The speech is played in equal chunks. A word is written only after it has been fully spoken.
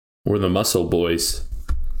We're the Muscle Boys.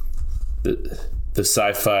 The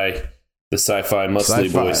sci-fi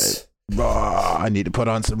muscly boys. Oh, I need to put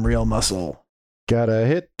on some real muscle. Gotta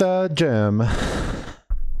hit the gym.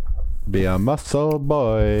 Be a muscle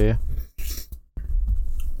boy.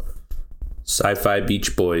 Sci-fi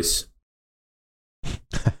Beach Boys.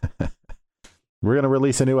 We're gonna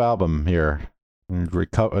release a new album here.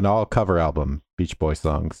 An all cover album, Beach Boy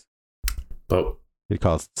songs. Oh, We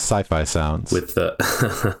call it Sci-Fi Sounds. with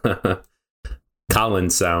the Colin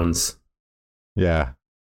sounds. Yeah.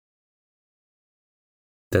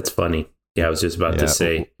 That's funny. Yeah, I was just about to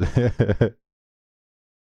say.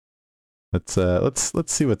 let's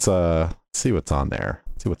see what's on there.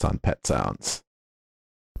 See what's on Pet Sounds.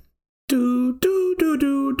 Do do do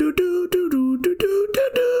do do do do do do do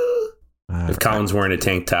do. If Colin's wearing a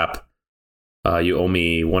tank top, you owe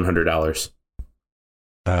me $100.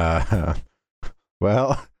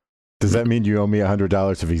 Well, does that mean you owe me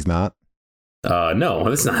 $100 if he's not? No,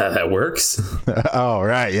 that's not how that works. Oh,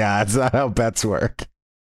 right. Yeah, that's not how bets work.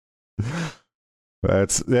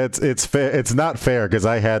 It's fair. It's not fair because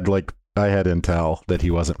I had intel that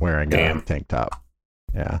he wasn't wearing a tank top.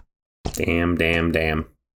 Yeah. Damn.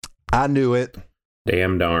 I knew it.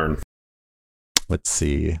 Damn darn. Let's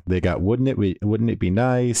see. They got wouldn't it be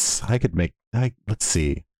nice? Let's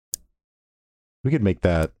see. We could make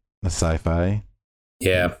that a sci-fi.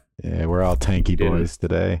 Yeah. Yeah, we're all tanky boys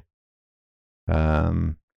today.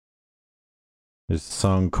 There's a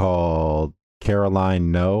song called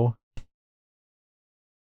Caroline No.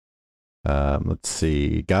 Let's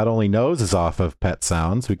see. God Only Knows is off of Pet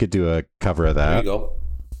Sounds. We could do a cover of that. There you go.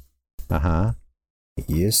 Uh-huh.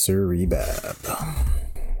 Yes, sir, Rebab.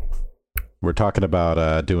 We're talking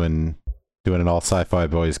about doing an all Sci-Fi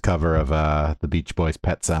Boys cover of the Beach Boys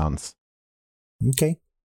Pet Sounds. Okay.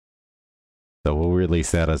 So we'll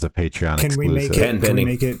release that as a Patreon exclusive.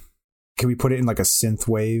 Can we put it in like a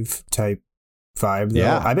synthwave type vibe though?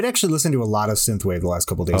 Yeah. I've been actually listening to a lot of synthwave the last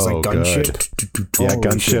couple of days, like Gunship. Yeah,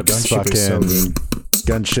 Gunship's Gunship is so good.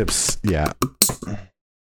 Gunship's, yeah.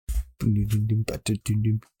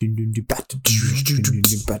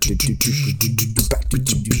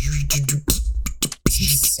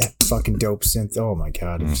 That fucking dope synth. Oh my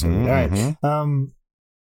god. All right.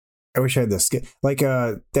 I wish I had this. Like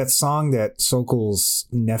that song that Sokol's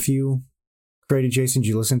nephew created, Jason, did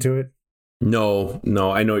you listen to it? No,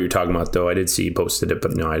 I know what you're talking about though. I did see you posted it,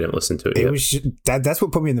 but no, I didn't listen to it yet. It was just, that's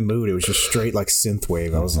what put me in the mood. It was just straight like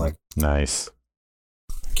synthwave. I was like, nice.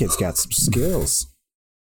 Kid's got some skills.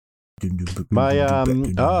 My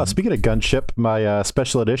speaking of Gunship, my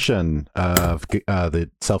special edition of the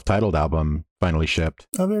self-titled album finally shipped.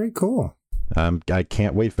 Oh, very cool. I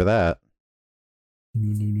can't wait for that.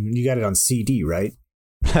 You got it on CD, right?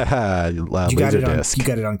 Laserdisc. You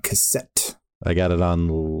got it on cassette. I got it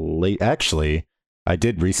on late. Actually, I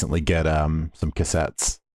did recently get some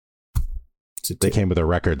cassettes. They came with the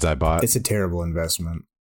records I bought. It's a terrible investment.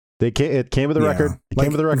 It came with a record. It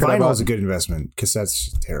came with a record. Vinyl is a good investment.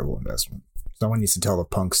 Cassette's a terrible investment. Someone needs to tell the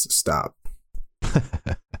punks to stop.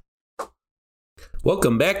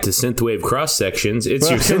 Welcome back to Synthwave Cross Sections. It's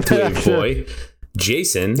your Synthwave boy,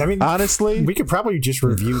 Jason. I mean, honestly, we could probably just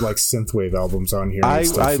review like synthwave albums on here. I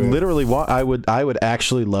literally want. I would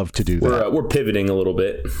actually love to do that. We're pivoting a little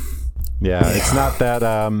bit. Yeah, it's not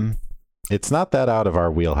that. It's not that out of our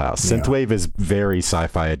wheelhouse. Synthwave is very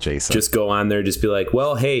sci-fi adjacent. Just go on there, just be like,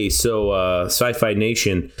 well, hey, so Sci-Fi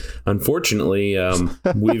Nation, unfortunately,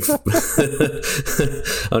 we've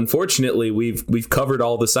covered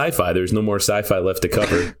all the sci-fi. There's no more sci-fi left to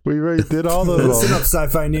cover. We already did all of them. Listen up,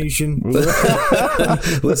 Sci-Fi Nation.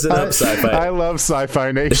 Listen up, Sci-Fi. I love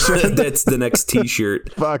Sci-Fi Nation. That's the next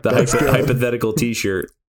T-shirt. Fuck, the hypothetical T-shirt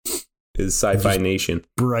is Sci-Fi Nation.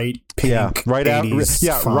 Bright pink. Right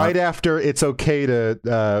font. after it's okay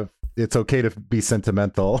to be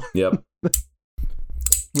sentimental. Yep.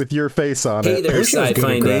 With your face on it. Hey there,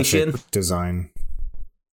 Sci-Fi Nation. Design.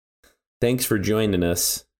 Thanks for joining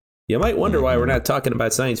us. You might wonder why we're not talking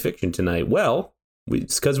about science fiction tonight. Well,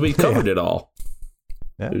 it's because we covered it all.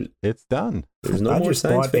 Yeah, it's done. There's no more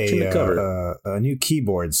science fiction to cover. A new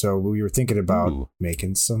keyboard, so we were thinking about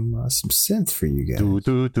making some synth for you guys.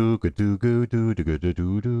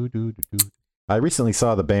 I recently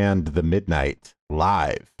saw the band The Midnight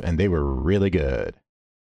live, and they were really good.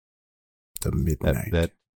 The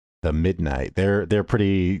Midnight. The Midnight. They're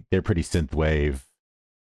pretty synthwave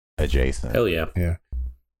adjacent. Hell yeah. Yeah.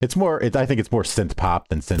 It's more. I think it's more synth pop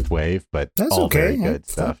than synth wave, but that's all okay. Very good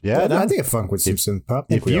stuff. Yeah, I think a funk with some synth pop.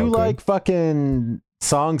 If you like fucking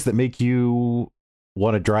songs that make you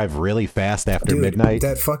want to drive really fast after midnight,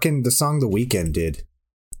 the song The Weeknd did.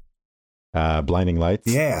 Blinding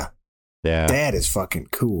Lights. Yeah. Yeah. That is fucking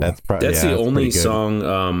cool. That's the only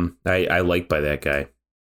song I like by that guy.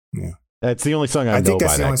 Yeah. That's the only song I know by that guy.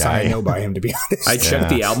 That's the only song I know by him, to be honest. I checked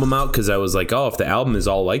the album out because I was like, oh, if the album is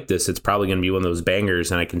all like this, it's probably going to be one of those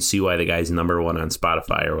bangers, and I can see why the guy's number one on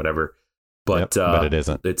Spotify or whatever. But it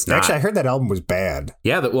isn't. It's not. Actually, I heard that album was bad.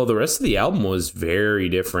 Yeah, the rest of the album was very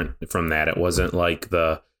different from that. It wasn't like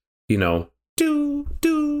the, do do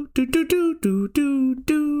do do do do do do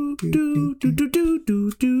do do do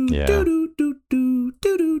do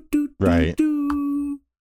do do do. Right.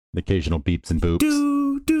 The occasional beeps and boops.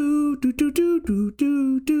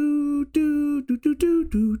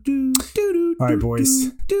 All right,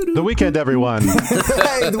 boys. The Weeknd, everyone.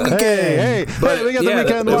 Hey, the Weeknd. Hey, we got the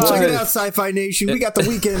Weeknd live. Check it out, Sci-Fi Nation. We got the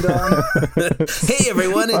Weeknd on. Hey,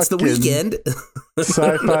 everyone, it's the Weeknd.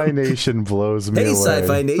 Sci-Fi Nation blows me away. Hey,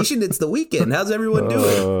 Sci-Fi Nation, it's the Weeknd. How's everyone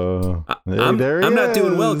doing? I'm not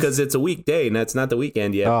doing well because it's a weekday and that's not the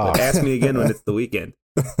weekend yet. But ask me again when it's the weekend.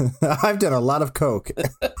 I've done a lot of coke.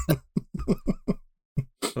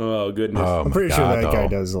 Oh, goodness. I'm pretty sure that guy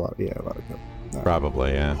does a lot. Yeah, a lot of coke.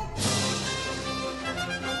 Probably, yeah.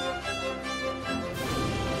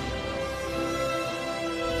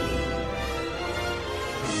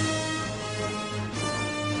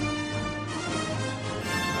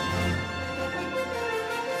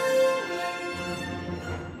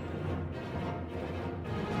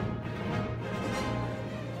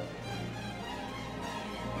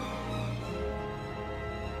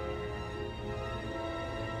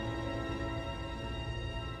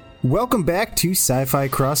 Welcome back to Sci-Fi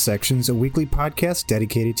Cross Sections, a weekly podcast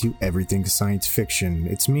dedicated to everything science fiction.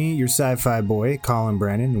 It's me, your sci-fi boy, Colin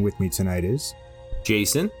Brannon, and with me tonight is...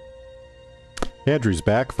 Jason. Andrew's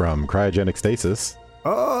back from cryogenic stasis.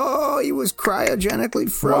 Oh, he was cryogenically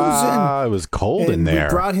frozen. Wow, it was cold in there.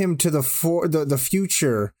 We brought him to the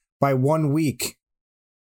future by 1 week.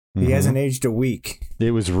 He hasn't aged a week.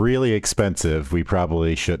 It was really expensive. We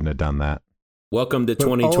probably shouldn't have done that. Welcome to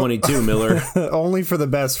 2022, Miller. Only for the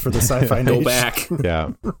best for the Sci-Fi Nation. Go back.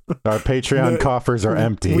 Yeah. Our Patreon coffers are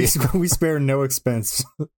empty. We spare no expense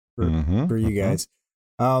for you guys.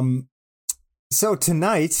 So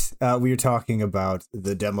tonight, we are talking about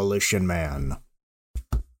The Demolition Man.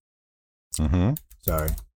 Sorry.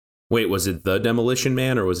 Wait, was it The Demolition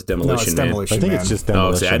Man or was it Demolition Man? Demolition I think Man. it's just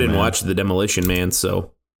Demolition Man. I didn't watch The Demolition Man,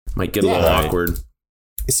 so might get a little awkward.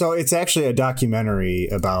 So it's actually a documentary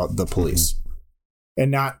about the police. And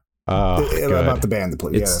not about the band, The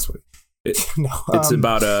Police. Yeah, that's what it's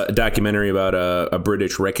about a documentary about a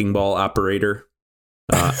British wrecking ball operator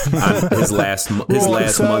on his last month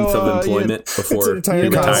of employment before he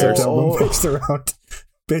retires.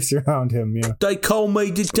 Based around him, yeah. They call me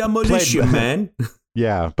the Demolition Man.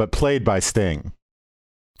 Yeah, but played by Sting.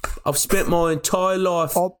 I've spent my entire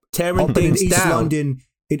life tearing things down.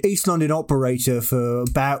 In East London operator for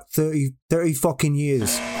about 30 fucking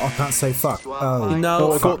years. I can't say fuck. I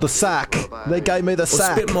got the sack. They gave me the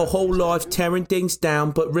sack. I spent my whole life tearing things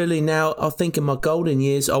down, but really now I think in my golden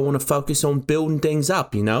years I want to focus on building things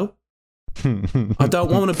up, I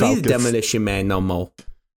don't want to be the Demolition Man no more.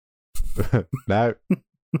 No.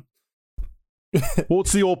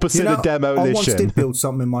 What's the opposite of demolition? I once did build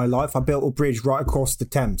something in my life. I built a bridge right across the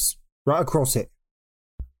Thames. Right across it.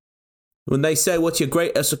 When they say, what's your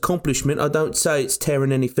greatest accomplishment, I don't say it's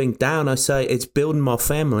tearing anything down. I say it's building my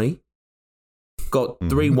family. Got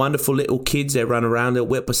 3 wonderful little kids that run around, little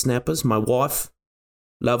whippersnappers. My wife,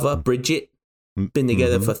 love her, Bridget. Been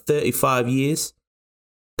together for 35 years.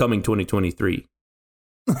 Coming 2023.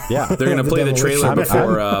 Yeah. They're going to play the trailer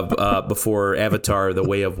before Avatar, The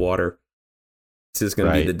Way of Water. This is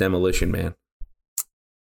going to be The Demolition Man.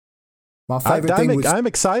 My favorite thing was... I'm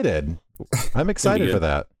excited. I'm excited for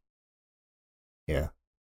that. Yeah.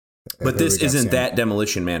 But this isn't that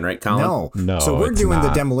Demolition Man, right, Colin? No. So we're doing The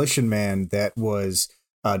Demolition Man that was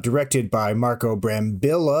directed by Marco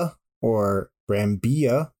Brambilla, or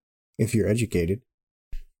Brambilla, if you're educated.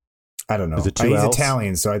 I don't know. Is it 2 He's L's?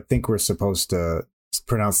 Italian, so I think we're supposed to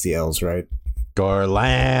pronounce the L's right.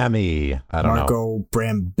 Gorlami. I don't know. Marco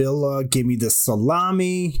Brambilla, give me the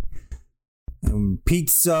salami,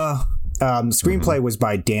 pizza. The screenplay was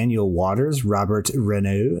by Daniel Waters, Robert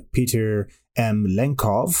Renaud, Peter M.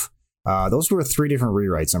 Lenkov. Those were 3 different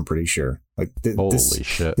rewrites, I'm pretty sure. Like holy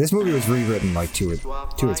shit! This movie was rewritten like two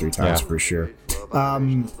or three times for sure.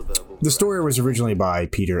 The story was originally by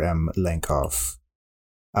Peter M. Lenkov.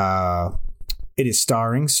 It is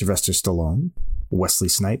starring Sylvester Stallone, Wesley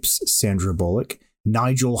Snipes, Sandra Bullock,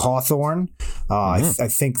 Nigel Hawthorne. I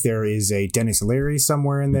think there is a Dennis Leary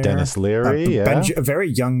somewhere in there. Dennis Leary, a very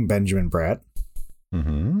young Benjamin Bratt.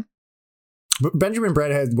 Benjamin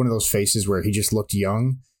Bratt had one of those faces where he just looked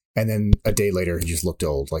young, and then a day later he just looked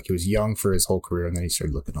old. Like he was young for his whole career, and then he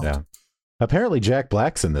started looking old. Yeah. Apparently, Jack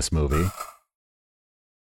Black's in this movie.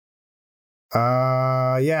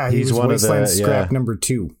 Yeah, He's was one of Wasteland the- Scrap yeah. number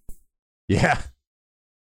 2. Yeah,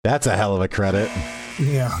 that's a hell of a credit.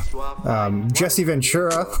 Yeah. Jesse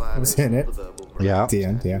Ventura was in it Yeah. at the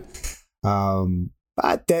end. Yeah.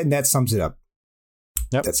 But then that sums it up.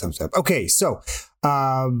 Yep. That sums it up. Okay, so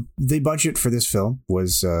the budget for this film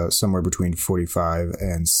was somewhere between 45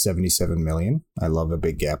 and 77 million. I love a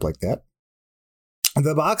big gap like that.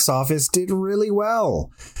 The box office did really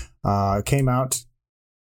well. Came out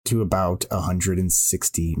to about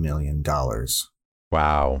 $160 million.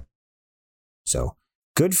 Wow. So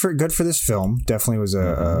good for this film. Definitely was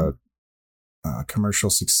a commercial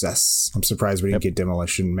success. I'm surprised we didn't get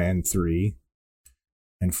Demolition Man 3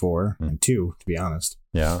 and 4 and 2, to be honest.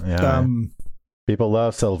 Yeah. People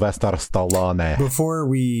love Sylvester Stallone. Before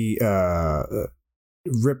we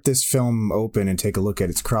rip this film open and take a look at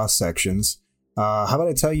its cross sections, how about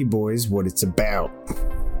I tell you boys what it's about?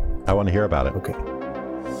 I want to hear about it. Okay.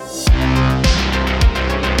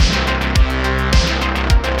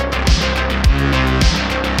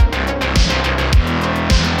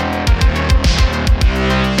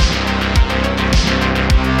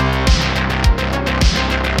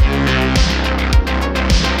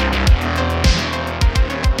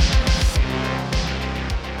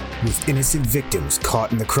 With innocent victims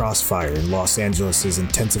caught in the crossfire in Los Angeles'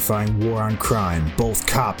 intensifying war on crime, both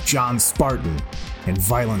cop John Spartan and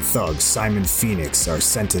violent thug Simon Phoenix are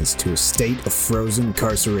sentenced to a state of frozen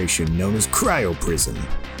incarceration known as cryo prison.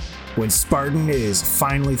 When Spartan is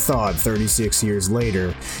finally thawed 36 years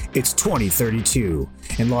later, it's 2032,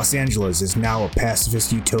 and Los Angeles is now a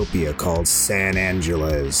pacifist utopia called San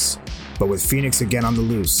Angeles. But with Phoenix again on the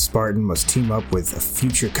loose, Spartan must team up with a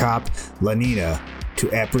future cop, Lanina, to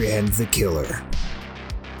apprehend the killer.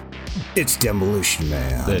 It's Demolition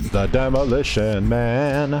Man. It's the Demolition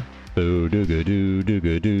Man. Boo doo doo doo doo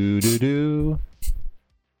doo doo doo.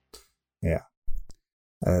 Yeah.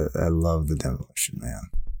 I love the Demolition Man.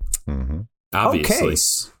 Mm-hmm. Obviously. Okay.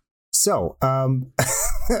 So,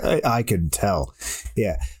 I could tell.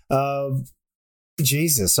 Yeah.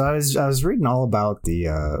 Jesus. So I was reading all about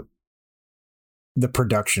the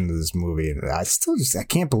production of this movie, and I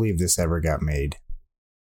can't believe this ever got made.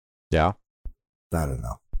 Yeah. I don't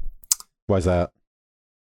know. Why's that?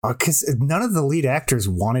 Because none of the lead actors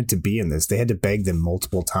wanted to be in this. They had to beg them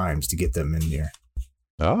multiple times to get them in here.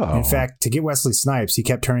 Oh. In fact, to get Wesley Snipes, he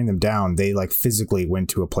kept turning them down. They like physically went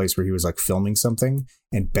to a place where he was like filming something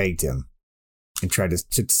and begged him and tried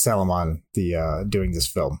to sell him on the doing this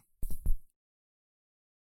film.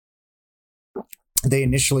 They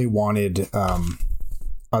initially wanted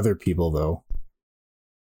other people though.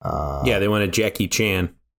 Yeah, they wanted Jackie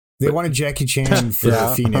Chan. They wanted Jackie Chan for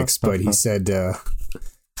Yeah. Phoenix, but he said,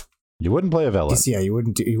 You wouldn't play a villain. yeah, he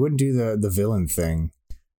wouldn't do the villain thing.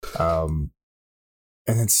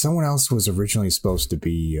 And then someone else was originally supposed to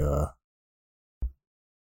be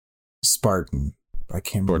Spartan. I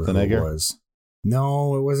can't remember who it Schwarzenegger? was.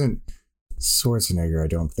 No, it wasn't Schwarzenegger, I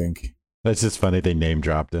don't think. That's just funny. They name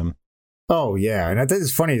dropped him. Oh, yeah. And I think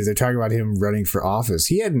it's funny is they're talking about him running for office.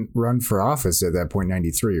 He hadn't run for office at that point,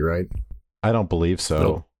 93, right? I don't believe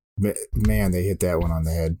so. No. Man, they hit that one on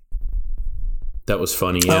the head. That was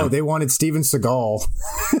funny, yeah. Oh, they wanted Steven Seagal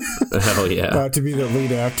Hell yeah. to be the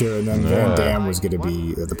lead actor, and then Van Damme was going to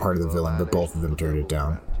be the part of the villain, but both of them turned it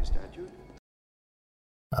down.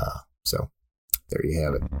 So, there you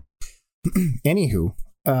have it. Anywho,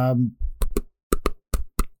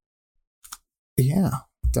 yeah,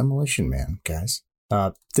 Demolition Man, guys.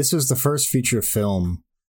 This was the first feature film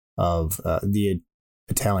of the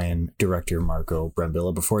Italian director Marco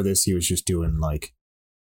Brambilla. Before this, he was just doing like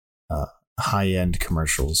high-end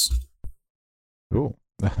commercials. Ooh.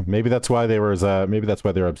 Maybe that's why they were. Maybe that's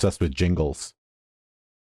why they're obsessed with jingles.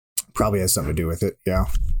 Probably has something to do with it. Yeah.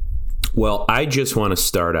 Well, I just want to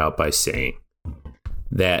start out by saying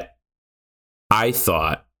that I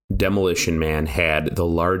thought Demolition Man had the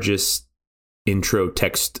largest intro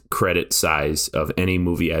text credit size of any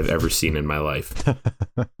movie I've ever seen in my life. I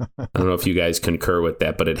don't know if you guys concur with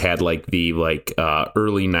that, but it had like the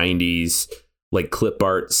early 90s like clip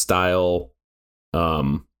art style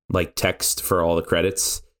like text for all the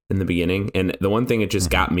credits in the beginning. And the one thing it just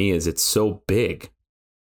got me is it's so big.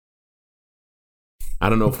 I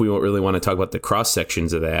don't know if we really want to talk about the cross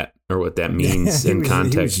sections of that or what that means in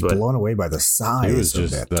context, he was but blown away by the size. It was of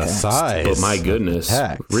just that the text. size. but my goodness,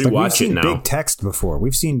 Text. Like, we've rewatch seen it now. big text before.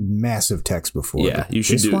 We've seen massive text before. Yeah, but you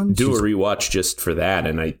should this one, do just- a rewatch just for that,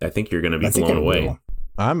 and I think you're going to be I think blown I away. will.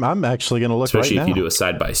 I'm actually gonna look especially right if now. you do a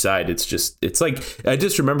side by side. It's like I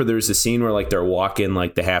just remember there's a scene where like they're walking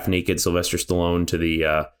like the half naked Sylvester Stallone to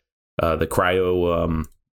the cryo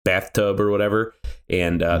bathtub or whatever,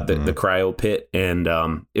 and the cryo pit, and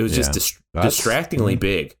it was just distractingly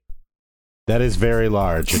big. That is very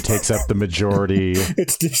large. It takes up the majority.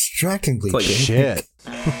 It's distractingly like shit.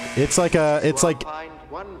 It's like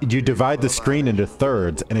you divide the screen into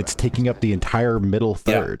thirds, and it's taking up the entire middle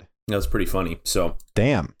third. Yeah, that was pretty funny. So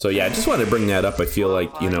damn. So yeah, I just wanted to bring that up. I feel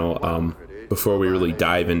like, before we really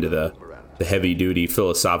dive into the heavy duty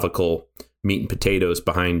philosophical meat and potatoes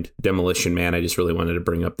behind Demolition Man, I just really wanted to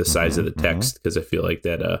bring up the size of the text, because I feel like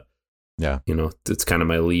that it's kind of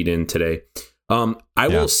my lead in today. I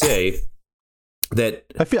will say that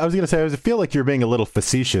I feel like you're being a little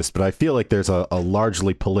facetious, but I feel like there's a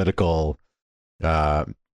largely political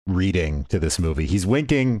reading to this movie. He's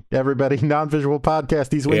winking, everybody. Non-visual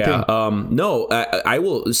podcast, he's winking. Yeah. No, I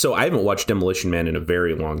will. So I haven't watched Demolition Man in a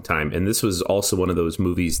very long time, and this was also one of those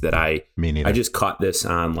movies that I just caught this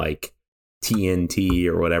on like TNT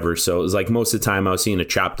or whatever. So it was like most of the time I was seeing a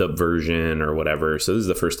chopped up version or whatever. So this is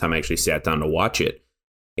the first time I actually sat down to watch it.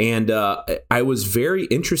 And I was very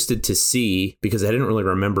interested to see, because I didn't really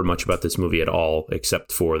remember much about this movie at all,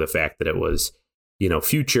 except for the fact that it was,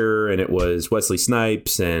 Future, and it was Wesley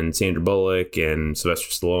Snipes and Sandra Bullock and Sylvester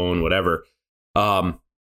Stallone, whatever.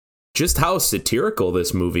 Just how satirical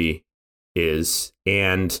this movie is.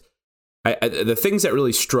 And the things that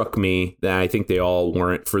really struck me, that I think they all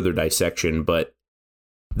warrant further dissection, but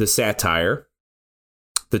the satire,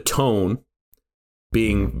 the tone,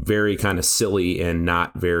 being very kind of silly and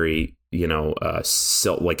not very,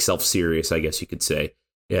 self-serious, I guess you could say,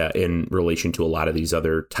 in relation to a lot of these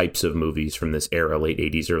other types of movies from this era, late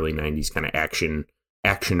 80s, early 90s, kind of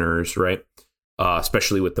actioners, right?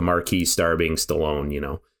 Especially with the marquee star being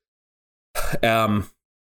Stallone,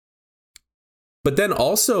 But then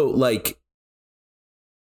also, like,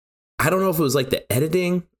 I don't know if it was like the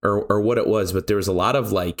editing or what it was, but there was a lot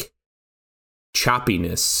of like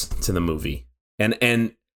choppiness to the movie.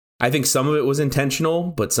 And I think some of it was intentional,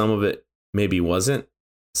 but some of it maybe wasn't.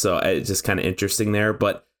 So it's just kind of interesting there.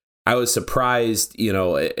 But I was surprised,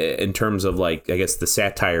 in terms of like, I guess the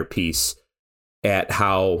satire piece, at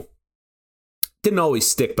how, didn't always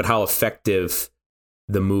stick, but how effective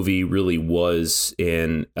the movie really was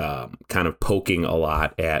in kind of poking a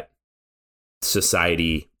lot at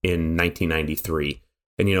society in 1993.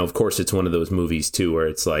 And, of course, it's one of those movies, too, where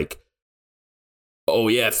it's like, oh,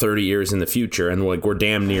 yeah, 30 years in the future. And we're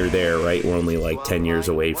damn near there, right? We're only like 10 years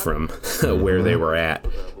away from where they were at.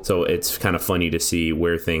 So it's kind of funny to see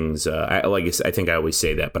where things, I think I always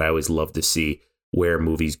say that, but I always love to see where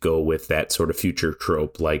movies go with that sort of future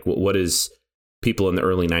trope. Like, what is people in the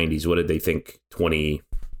early 90s, what did they think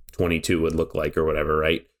 2022 would look like or whatever,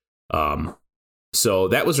 right? So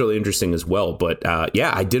that was really interesting as well. But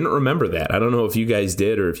I didn't remember that. I don't know if you guys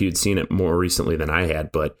did or if you'd seen it more recently than I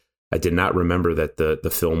had, but I did not remember that the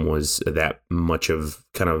film was that much of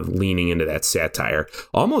kind of leaning into that satire.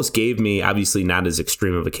 Almost gave me, obviously not as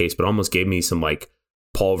extreme of a case, but almost gave me some like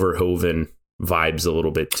Paul Verhoeven vibes a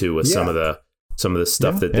little bit too, with some of the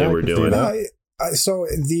stuff that they were doing. So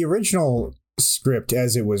the original script,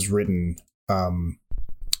 as it was written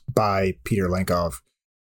by Peter Lenkov,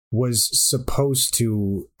 was supposed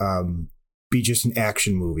to be just an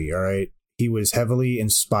action movie. All right, he was heavily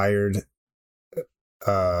inspired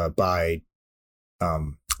by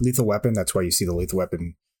Lethal Weapon. That's why you see the Lethal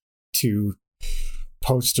Weapon 2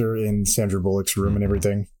 poster in Sandra Bullock's room and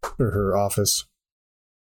everything, or her office.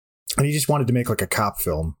 And he just wanted to make like a cop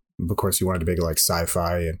film. Of course, he wanted to make it like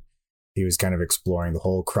sci-fi, and he was kind of exploring the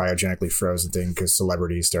whole cryogenically frozen thing because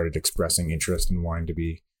celebrities started expressing interest in wanting to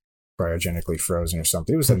be cryogenically frozen or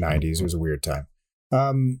something. It was the 90s. It was a weird time.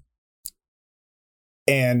 Or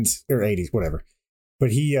 80s, whatever. But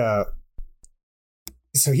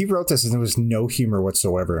so he wrote this and there was no humor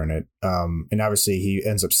whatsoever in it. And obviously he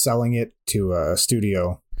ends up selling it to a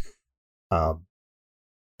studio.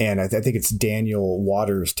 And I think it's Daniel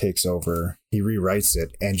Waters takes over. He rewrites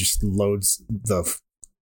it and just loads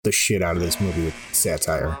the shit out of this movie with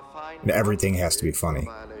satire. And everything has to be funny.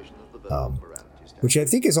 Which I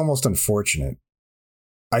think is almost unfortunate.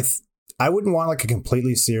 I wouldn't want like a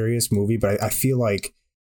completely serious movie, but I feel like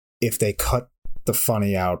if they cut the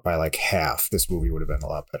funny out by like half, this movie would have been a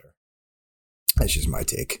lot better. That's just my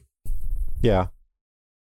take. Yeah.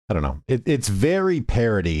 I don't know. It's very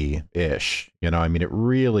parody-ish. I mean, it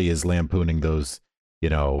really is lampooning those,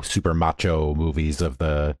 super macho movies of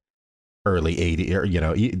the early 80s,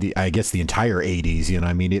 or, I guess the entire 80s.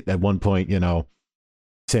 I mean, at one point,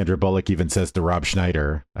 Sandra Bullock even says to Rob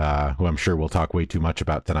Schneider, who I'm sure we'll talk way too much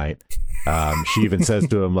about tonight. She even says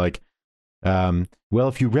to him, like, well,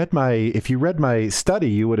 if you read my study,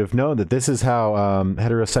 you would have known that this is how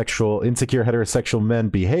insecure heterosexual men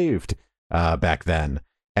behaved back then.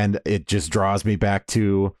 And it just draws me back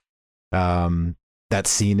to that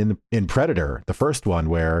scene in Predator, the first one,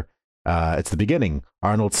 where it's the beginning.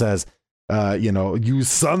 Arnold says, you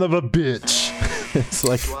son of a bitch. It's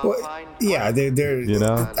like, well, yeah, they're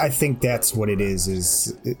I think that's what it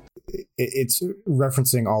is. It's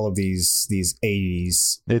referencing all of these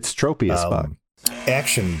 80s. It's tropey as fuck.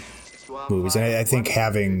 Action movies, and I think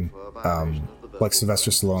having like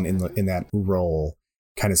Sylvester Stallone in that role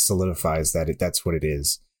kind of solidifies that that's what it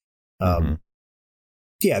is.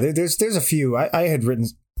 Yeah, there's a few I had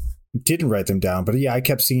didn't write them down, but yeah, I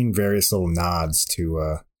kept seeing various little nods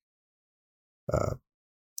to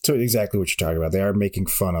exactly what you're talking about. They are making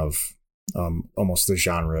fun of almost the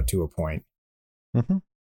genre to a point. Mm-hmm.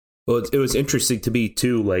 Well, it was interesting to me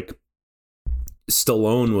too. Like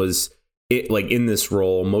Stallone was in this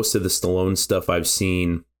role. Most of the Stallone stuff I've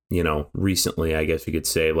seen, recently, I guess you could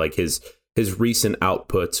say, like his recent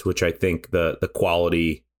outputs, which I think the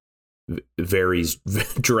quality varies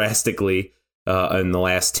drastically in the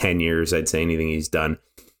last 10 years. I'd say anything he's done,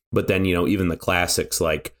 but then even the classics,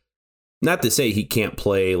 like, not to say he can't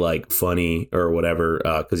play like funny or whatever,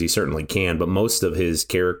 because he certainly can, but most of his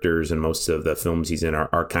characters and most of the films he's in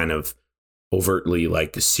are kind of overtly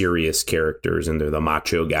like serious characters, and they're the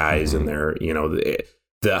macho guys, and they're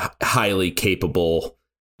the highly capable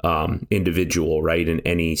individual, right, in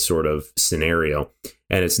any sort of scenario.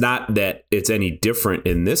 And it's not that it's any different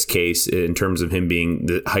in this case in terms of him being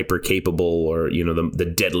the hyper capable or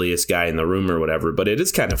the deadliest guy in the room or whatever, but it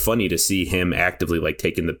is kind of funny to see him actively like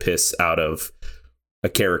taking the piss out of a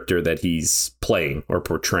character that he's playing or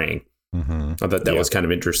portraying. I thought that was kind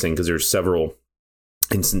of interesting, because there's several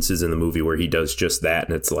instances in the movie where he does just that,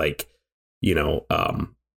 and it's like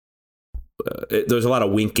there's a lot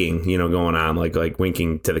of winking going on, like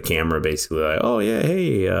winking to the camera, basically like, oh yeah,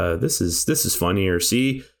 hey, this is funny, or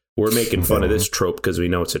see, we're making fun of this trope because we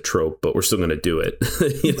know it's a trope, but we're still going to do it.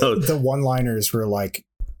 The one-liners were like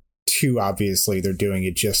too obviously they're doing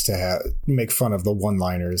it just to make fun of the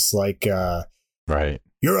one-liners, like right,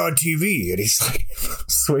 you're on TV, and he's like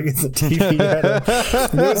swinging the TV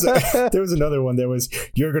at him. There was another one that was,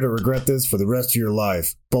 you're going to regret this for the rest of your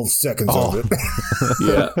life, both seconds of it.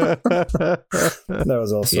 Yeah. That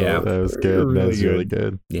was also that was good. Really, that was really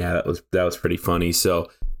good. Yeah, that was pretty funny.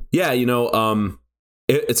 So yeah,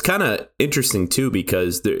 it's kind of interesting too,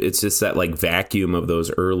 because it's just that like vacuum of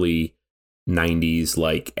those early 90s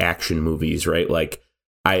like action movies, right? Like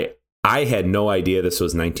I had no idea this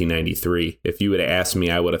was 1993. If you would have asked me,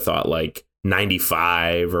 I would have thought like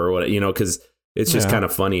 95 or what, because it's just kind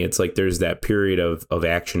of funny. It's like there's that period of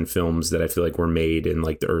action films that I feel like were made in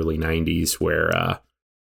like the early 90s where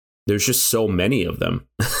there's just so many of them.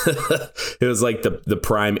 It was like the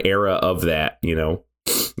prime era of that, You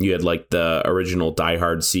had like the original Die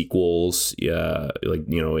Hard sequels. Yeah, like,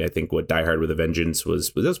 I think what Die Hard with a Vengeance was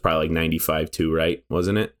probably like 95 too, right?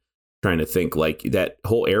 Wasn't it? Trying to think, like that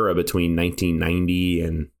whole era between 1990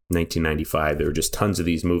 and 1995, there were just tons of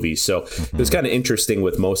these movies. So it was kind of interesting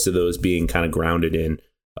with most of those being kind of grounded in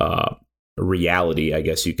reality, I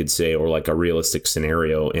guess you could say, or like a realistic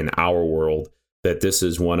scenario in our world, that this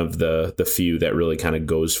is one of the few that really kind of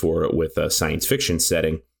goes for it with a science fiction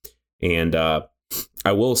setting. And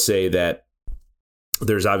I will say that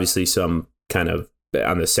there's obviously some kind of,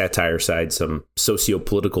 on the satire side, some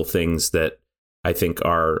socio-political things that I think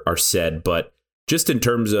are said, but just in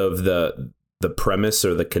terms of the premise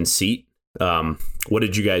or the conceit, what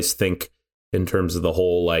did you guys think in terms of the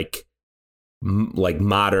whole like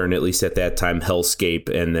modern, at least at that time, hellscape,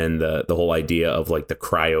 and then the whole idea of like the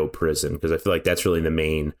cryo prison? Because I feel like that's really the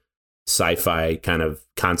main sci-fi kind of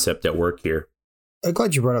concept at work here. I'm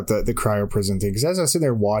glad you brought up the cryo prison thing, because as I was sitting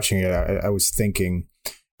there watching it, I was thinking,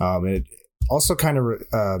 and it also kind of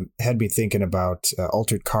had me thinking about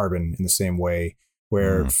Altered Carbon in the same way,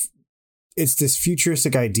 where it's this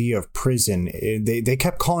futuristic idea of prison. They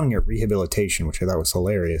kept calling it rehabilitation, which I thought was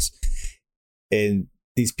hilarious. And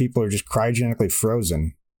these people are just cryogenically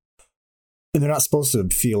frozen, and they're not supposed to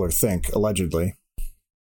feel or think, allegedly.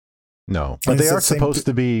 No, but they are supposed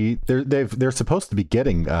to be. They're supposed to be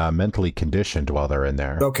getting mentally conditioned while they're in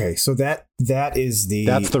there. Okay, so that's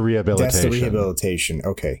the rehabilitation. That's the rehabilitation.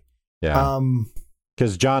 Okay. Yeah.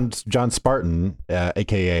 Because John Spartan,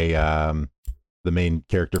 aka the main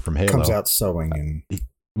character from Halo, comes out sewing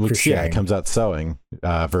and comes out sewing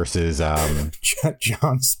versus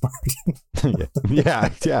John Spartan. yeah.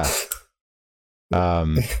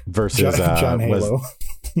 versus John Halo.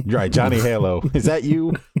 Right, Johnny Halo. Is that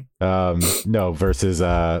you? No, versus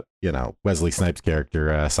Wesley Snipes'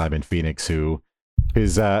 character, Simon Phoenix, who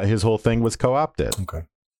his whole thing was co-opted. Okay.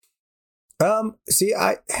 See,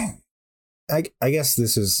 I guess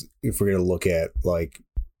this is, if we're gonna look at like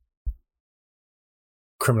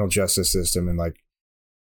criminal justice system and like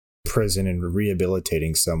prison and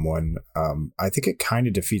rehabilitating someone, I think it kind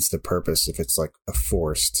of defeats the purpose if it's like a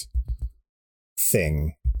forced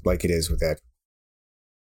thing, like it is with that.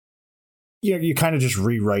 You're kind of just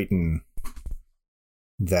rewriting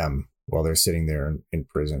them while they're sitting there in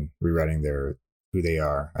prison, rewriting who they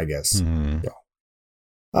are, I guess. Mm-hmm.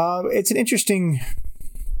 So, it's an interesting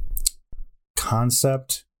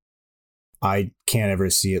concept. I can't ever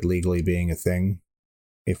see it legally being a thing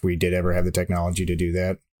if we did ever have the technology to do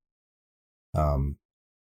that. I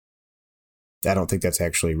don't think that's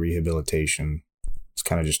actually rehabilitation. It's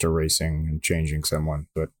kind of just erasing and changing someone,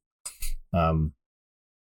 but I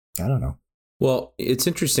don't know. Well, it's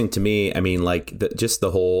interesting to me. I mean, like just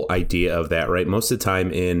the whole idea of that, right? Most of the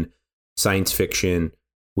time in science fiction,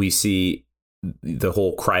 we see the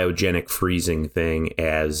whole cryogenic freezing thing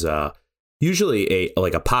as usually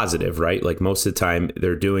a positive, right? Like most of the time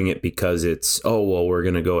they're doing it because it's, oh, well, we're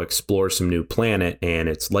going to go explore some new planet and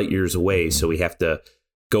it's light years away. So we have to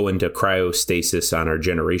go into cryostasis on our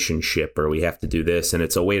generation ship, or we have to do this. And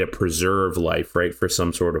it's a way to preserve life, right? For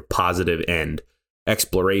some sort of positive end,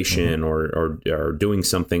 exploration, or doing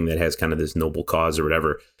something that has kind of this noble cause or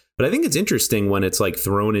whatever. But I think it's interesting when it's like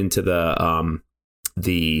thrown into the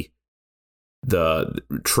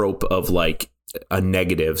trope of like a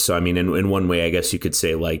negative. So, I mean, in one way, I guess you could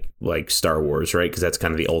say like Star Wars, right? Because that's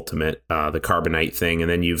kind of the ultimate, the carbonite thing. And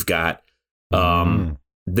then you've got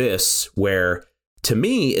this where, to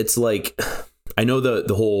me, it's like, I know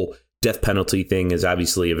the whole death penalty thing is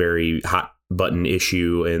obviously a very hot button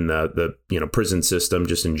issue in the prison system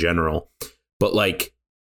just in general, but like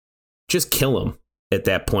just kill them at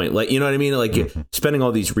that point. Like, you know what I mean? Like spending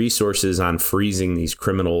all these resources on freezing these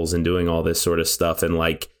criminals and doing all this sort of stuff. And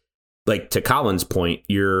like to Colin's point,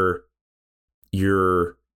 you're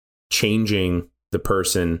changing the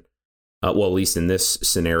person. Well, at least in this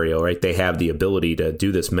scenario, right? They have the ability to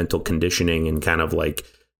do this mental conditioning and kind of like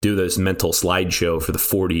do this mental slideshow for the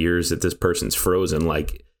 40 years that this person's frozen.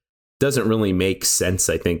 Like, doesn't really make sense,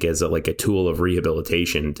 I think, as a tool of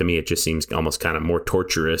rehabilitation. To me, it just seems almost kind of more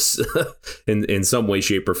torturous in some way,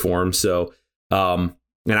 shape, or form. So,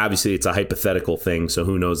 and obviously it's a hypothetical thing, so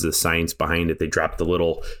who knows the science behind it. They drop the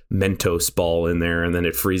little Mentos ball in there and then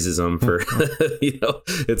it freezes them for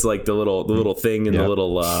it's like the little thing in the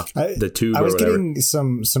little the tube. I was or whatever. getting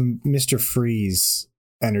some Mr. Freeze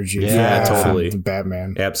energy. Yeah, totally.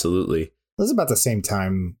 Batman. Absolutely. It was about the same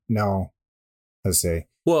time. No, let's say.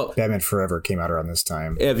 Well, Batman Forever came out around this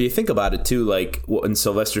time. If you think about it too, like in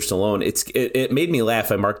Sylvester Stallone, it made me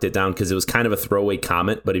laugh. I marked it down because it was kind of a throwaway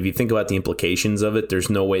comment. But if you think about the implications of it,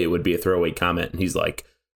 there's no way it would be a throwaway comment. And he's like,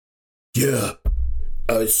 "Yeah,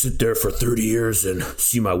 I sit there for 30 years and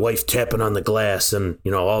see my wife tapping on the glass and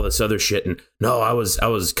all this other shit. And no, I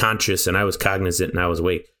was conscious and I was cognizant and I was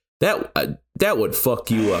awake. That would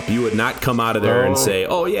fuck you up. You would not come out of there and say,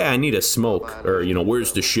 "Oh yeah, I need a smoke," or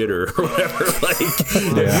 "Where's the shitter?" or whatever. Like,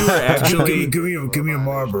 if you were actually give me a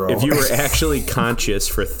Marlboro. If you were actually conscious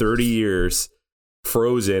for 30 years,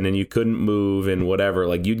 frozen, and you couldn't move and whatever,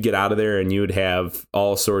 like you'd get out of there and you'd have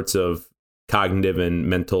all sorts of cognitive and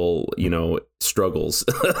mental, struggles,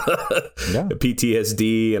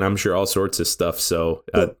 PTSD, and I'm sure all sorts of stuff. So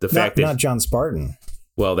the fact that not John Spartan.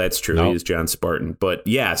 Well, that's true. Nope. He is John Spartan. But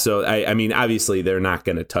yeah, so I mean, obviously they're not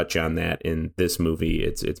going to touch on that in this movie.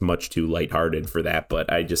 It's much too lighthearted for that.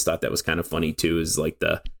 But I just thought that was kind of funny too, is like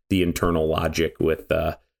the internal logic with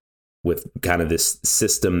kind of this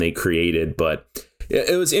system they created. But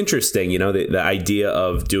it was interesting, the idea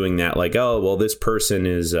of doing that, like, oh, well, this person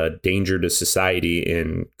is a danger to society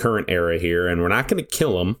in current era here, and we're not going to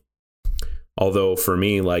kill him. Although for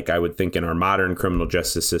me, like, I would think in our modern criminal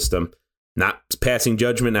justice system, not passing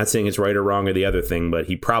judgment, not saying it's right or wrong or the other thing, but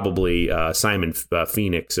he probably, Simon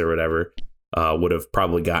Phoenix or whatever, would have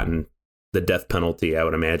probably gotten the death penalty, I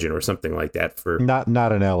would imagine, or something like that for not in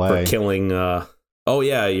LA for killing. Oh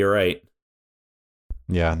yeah, you're right.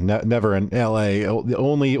 Yeah, never in LA.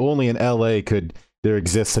 Only in LA could there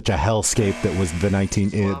exist such a hellscape that was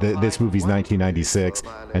this movie's 1996,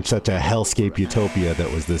 and such a hellscape utopia that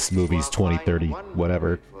was this movie's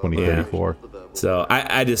 2034. Yeah. So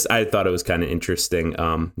I thought it was kind of interesting.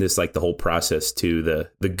 This, like, the whole process to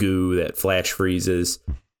the goo that flash freezes,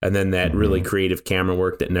 and then that really creative camera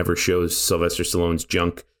work that never shows Sylvester Stallone's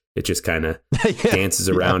junk it just kind of dances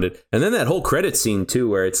around it. And then that whole credit scene too,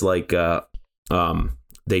 where it's like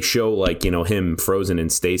they show like, you know, him frozen in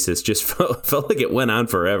stasis, just felt like it went on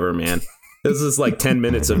forever, man. This is like 10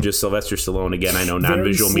 minutes of just Sylvester Stallone again. I know,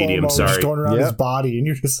 non-visual medium. Sorry, going around his body, and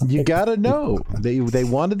you're just like, you gotta know. They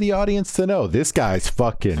wanted the audience to know this guy's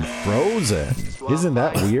fucking frozen. Isn't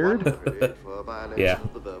that weird? Yeah,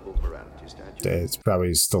 it's probably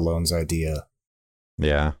Stallone's idea.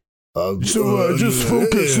 Yeah. So just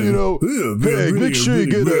focus, you know. Hey, make sure you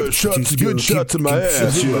get good shots of my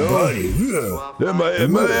ass, you know. Yeah, my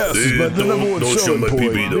ass is my number one selling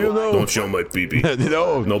point. You know? Don't show my pee-pee.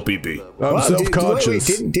 No pee-pee. I'm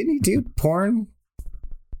self-conscious. Didn't he do porn?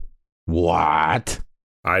 What?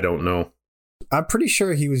 I don't know. I'm pretty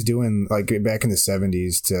sure he was doing like back in the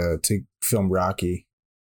 70s to film Rocky.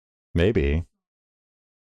 Maybe.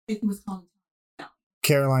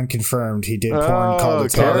 Caroline confirmed he did porn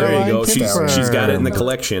called Caroline, there you go. Italian. She's got it in the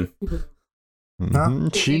collection. Huh?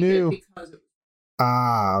 She knew.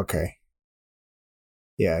 Okay.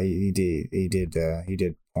 Yeah, he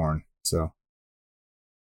did porn. So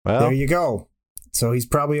Well, there you go. So he's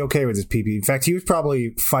probably okay with his pee-pee. In fact, he was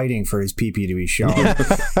probably fighting for his pee-pee to be shown.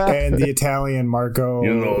 And the Italian Marco,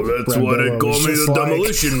 You know, that's why they call me the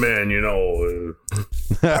Demolition Man, you know.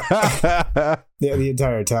 the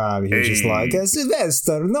entire time he was just like,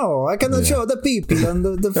 Sylvester, no, I cannot show the pee-pee on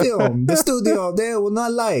the film. The studio, they will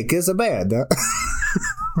not like. It's bad.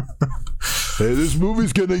 Hey, this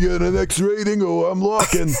movie's gonna get an X rating, or I'm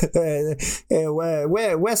locking.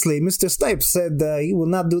 Wesley, Mr. Snipes said he will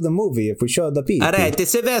not do the movie if we show the pee-pee. All right,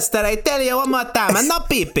 Sylvester, I tell you one more time, no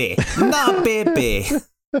pee-pee. No pee-pee.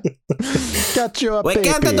 got you a We pee-pee.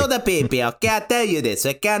 can't do the pee-pee, okay? I tell you this,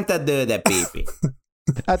 we can't do the pee-pee.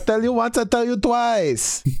 I tell you once, I tell you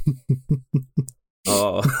twice.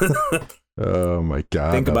 Oh. Oh my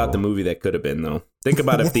God. Think about the movie that could have been, though. Think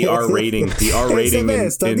about if the R rating in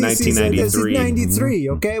 1993. This is 93,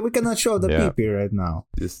 okay? We cannot show the pee-pee right now.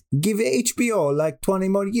 Just Give HBO like 20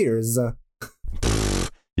 more years.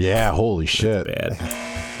 Yeah, holy shit. bad.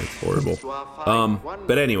 It's horrible.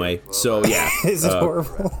 But anyway, so yeah. Is it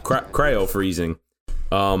horrible? Cryo freezing.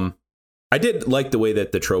 I did like the way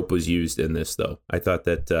that the trope was used in this, though. I thought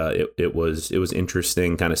that it was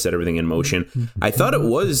interesting, kind of set everything in motion. I thought it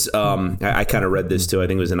was, I kind of read this too, I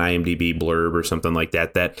think it was an IMDb blurb or something like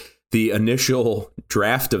that, that the initial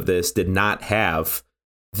draft of this did not have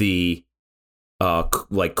the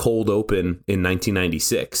like cold open in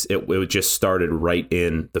 1996. It just started right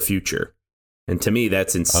in the future. And to me,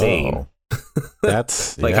 that's insane. Oh.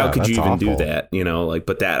 That's like, how could you even awful. do that? You know, like,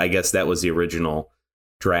 but that, I guess that was the original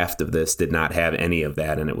draft of this, did not have any of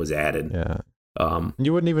that, and it was added. Yeah.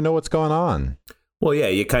 You wouldn't even know what's going on. Well, yeah,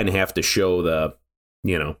 you kind of have to show the,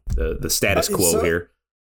 you know, the status quo here.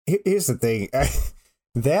 Here's the thing.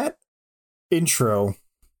 That intro,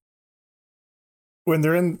 when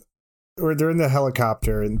they're in the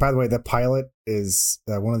helicopter, and by the way, the pilot is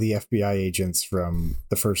one of the FBI agents from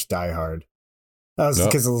the first Die Hard. That was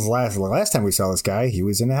because it was the last time we saw this guy, he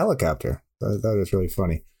was in a helicopter. That was really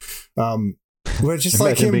funny. We're just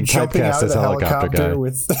like him jumping out of the helicopter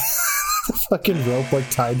with the fucking rope like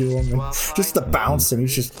tied to him, and just the bounce, and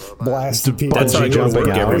he's just blasting people. That's how I go to work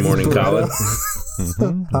every morning, Colin.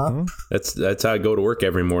 Huh? That's how I go to work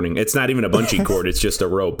every morning. It's not even a bungee cord; it's just a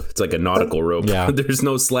rope. It's like a nautical rope. Yeah. There's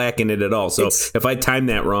no slack in it at all. So if I time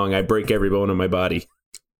that wrong, I break every bone in my body.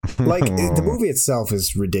 Like, the movie itself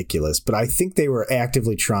is ridiculous, but I think they were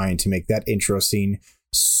actively trying to make that intro scene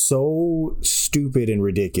so stupid and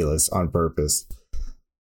ridiculous on purpose.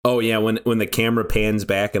 Oh yeah, when the camera pans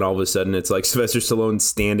back and all of a sudden it's like Sylvester Stallone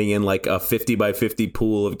standing in like a 50 by 50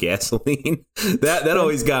 pool of gasoline. that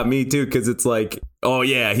always got me too, because it's like, oh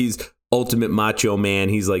yeah, he's ultimate macho man.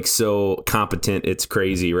 He's like so competent, it's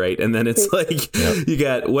crazy, right? And then it's like you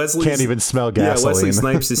got Wesley can't even smell gasoline. Yeah, Wesley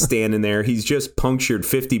Snipes is standing there. He's just punctured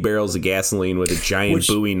 50 barrels of gasoline with a giant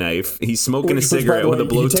Bowie knife. He's smoking a cigarette with a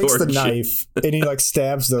blowtorch. He takes the knife and he like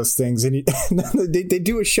stabs those things, and they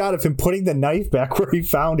do a shot of him putting the knife back where he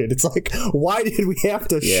found it. It's like, why did we have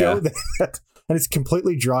to show that? And it's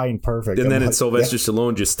completely dry and perfect. And then it's Sylvester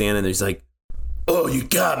Stallone just standing there. He's like, "Oh, you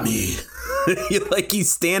got me." Like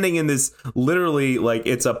he's standing in this, literally, like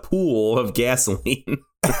it's a pool of gasoline.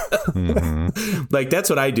 Like that's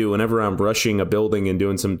what I do whenever I'm brushing a building and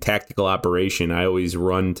doing some tactical operation. I always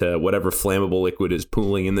run to whatever flammable liquid is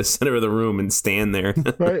pooling in the center of the room and stand there.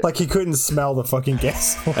 Right? Like he couldn't smell the fucking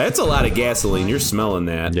gasoline. That's a lot of gasoline. You're smelling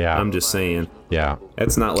that. Yeah. I'm just saying. Yeah.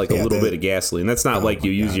 That's not like a little bit of gasoline. That's not like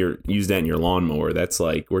you use that in your lawnmower. That's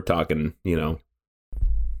like, we're talking, you know,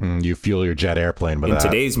 You fuel your jet airplane with In that.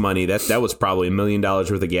 today's money, that was probably $1 million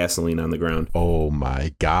worth of gasoline on the ground. Oh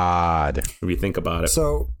my God. If you think about it.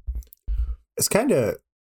 So it's kind of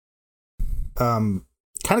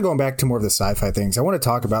going back to more of the sci-fi things. I want to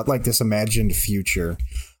talk about like this imagined future.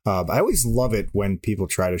 I always love it when people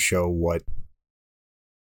try to show what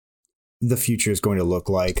the future is going to look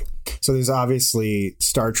like. So there's obviously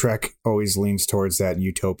Star Trek always leans towards that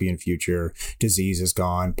utopian future. Disease is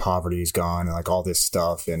gone, poverty is gone, and like all this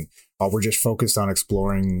stuff. And we're just focused on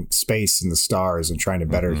exploring space and the stars and trying to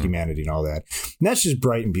better humanity and all that. And that's just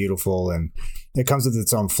bright and beautiful. And it comes with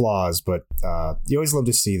its own flaws, but you always love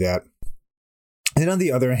to see that. And on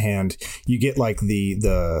the other hand, you get like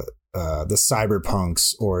the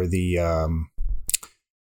cyberpunks or the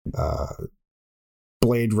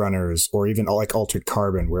Blade Runners or even like Altered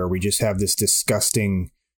Carbon, where we just have this disgusting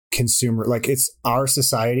consumer, like it's our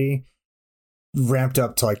society ramped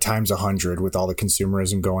up to like times 100 with all the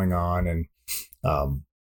consumerism going on. And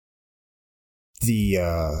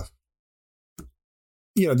the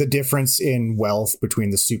difference in wealth between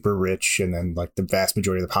the super rich and then like the vast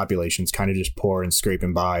majority of the population is kind of just poor and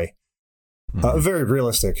scraping by. A very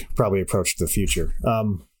realistic, probably, approach to the future.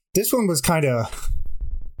 This one was kind of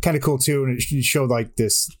cool too, and it showed like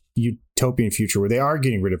this utopian future where they are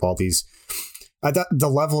getting rid of all these. At the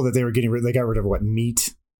level that they were getting rid, they got rid of what,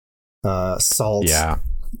 meat, salt. Yeah,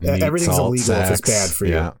 everything's salt, illegal sex, if it's bad for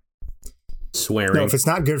you. Swearing. No, if it's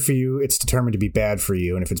not good for you, it's determined to be bad for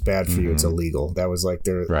you, and if it's bad for you, it's illegal. That was like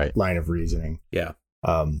their line of reasoning. Yeah.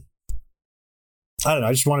 I don't know.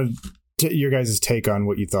 I just wanted your guys' take on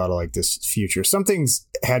what you thought of like this future. Some things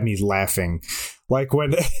had me laughing, like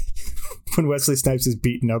when Wesley Snipes is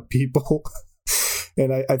beating up people,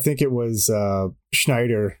 and I think it was Rob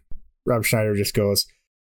Schneider just goes,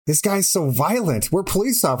 "This guy's so violent. We're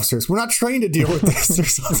police officers. We're not trained to deal with this," or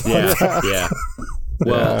something. Yeah.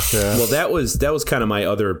 Well, that was kind of my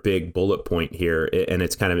other big bullet point here, and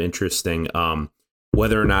it's kind of interesting.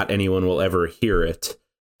 Whether or not anyone will ever hear it.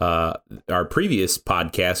 Our previous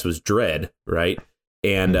podcast was Dread, right?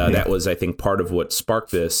 And that was, I think, part of what sparked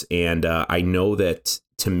this. And I know that,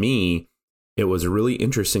 to me, it was a really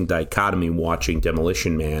interesting dichotomy watching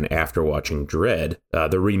Demolition Man after watching Dread,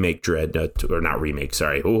 the remake Dread, or not remake,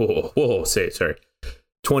 sorry.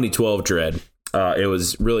 2012 Dread. It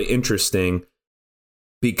was really interesting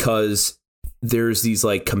because there's these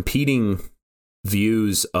like competing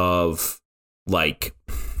views of like,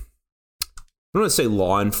 I don't want to say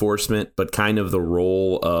law enforcement, but kind of the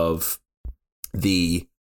role of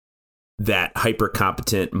that hyper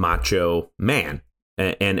competent macho man.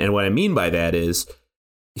 And what I mean by that is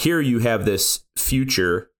here you have this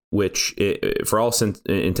future, which for all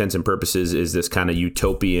intents and purposes is this kind of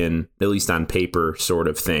utopian, at least on paper sort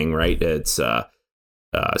of thing, right? It's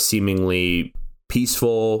seemingly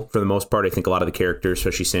peaceful for the most part. I think a lot of the characters,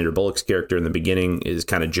 especially Sandra Bullock's character in the beginning, is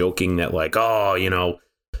kind of joking that like, oh,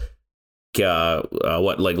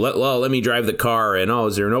 let me drive the car, and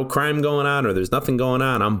is there no crime going on, or there's nothing going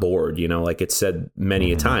on, I'm bored, like it's said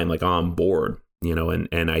many a time, like, oh, I'm bored,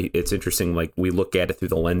 and it's interesting, like we look at it through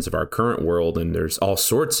the lens of our current world, and there's all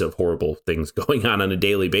sorts of horrible things going on a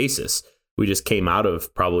daily basis. We just came out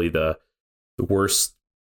of probably the worst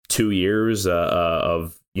 2 years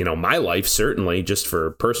of my life, certainly just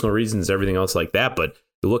for personal reasons, everything else like that, but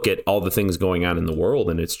you look at all the things going on in the world,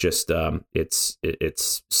 and it's just it's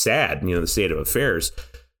sad, the state of affairs.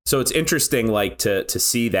 So it's interesting, like to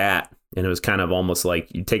see that, and it was kind of almost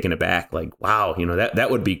like you taken aback, like, wow,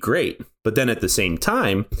 that would be great. But then at the same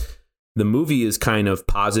time, the movie is kind of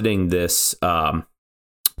positing this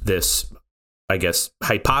this, I guess,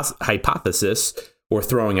 hypothesis, or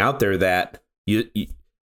throwing out there that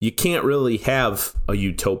you can't really have a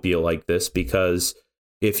utopia like this, because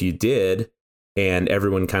if you did, and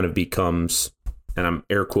everyone kind of becomes, and I'm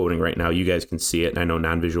air quoting right now, you guys can see it, and I know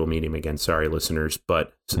non-visual medium again, sorry listeners,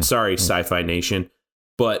 but sorry Sci-Fi Nation,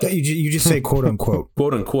 but you just say quote unquote.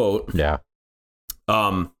 Quote unquote. Yeah.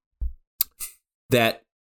 That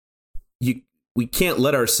we can't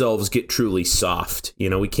let ourselves get truly soft.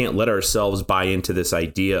 We can't let ourselves buy into this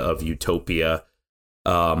idea of utopia,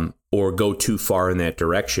 or go too far in that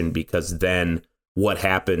direction, because then what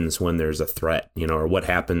happens when there's a threat, or what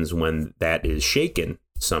happens when that is shaken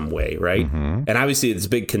some way, right? And obviously this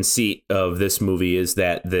big conceit of this movie is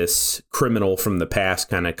that this criminal from the past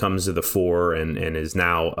kind of comes to the fore and is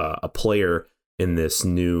now a player in this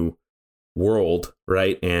new world,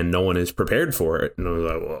 right? And no one is prepared for it. And I was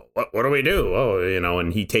like, well, what do we do? Oh,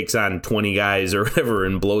 and he takes on 20 guys or whatever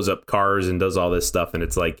and blows up cars and does all this stuff. And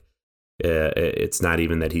it's like, it's not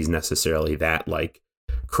even that he's necessarily that like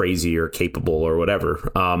crazy or capable or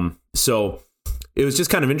whatever. So it was just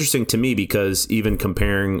kind of interesting to me because even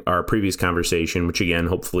comparing our previous conversation, which again,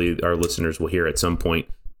 hopefully our listeners will hear at some point,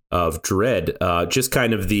 of Dread, just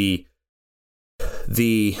kind of the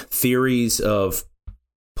theories of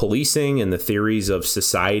policing and the theories of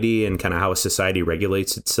society and kind of how a society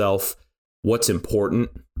regulates itself, what's important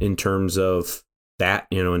in terms of that,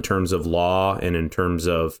 in terms of law and in terms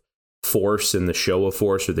of force and the show of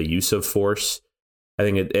force or the use of force. I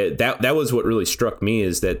think that was what really struck me,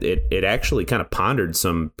 is that it actually kind of pondered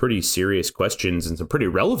some pretty serious questions and some pretty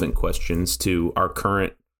relevant questions to our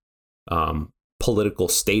current political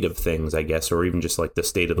state of things, I guess, or even just like the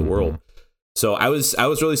state of the world. So I was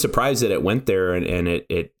really surprised that it went there, and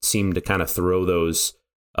it seemed to kind of throw those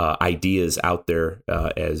ideas out there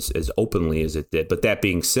as openly as it did. But that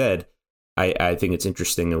being said, I think it's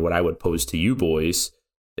interesting, and what I would pose to you boys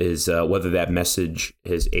is whether that message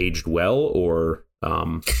has aged well, or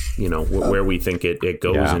where we think it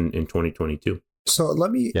goes in 2022. So let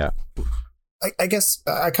me. Yeah. I guess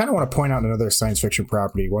I kind of want to point out another science fiction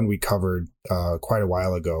property, one we covered quite a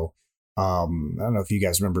while ago. I don't know if you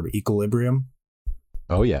guys remember Equilibrium.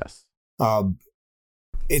 Oh, yes.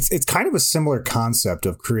 It's kind of a similar concept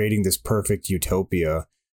of creating this perfect utopia,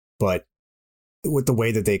 but with the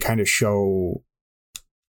way that they kind of show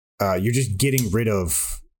you're just getting rid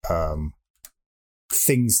of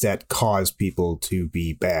things that cause people to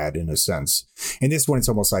be bad, in a sense. In this one, it's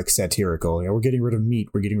almost like satirical. We're getting rid of meat,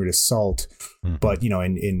 we're getting rid of salt, but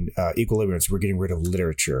in Equilibrium, we're getting rid of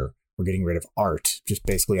literature, we're getting rid of art, just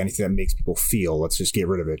basically anything that makes people feel. Let's just get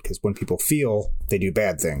rid of it, because when people feel, they do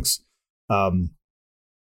bad things. I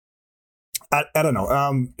don't know.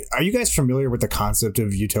 Are you guys familiar with the concept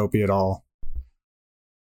of utopia at all?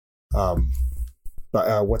 But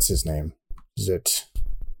what's his name? Is it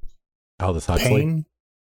Aldous Huxley? Payne?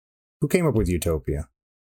 Who came up with Utopia?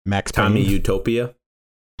 Max Tommy Payne. Utopia.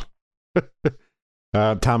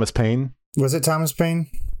 Thomas Paine. Was it Thomas Paine?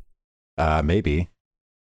 Maybe.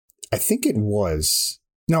 I think it was.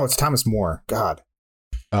 No, it's Thomas More. God.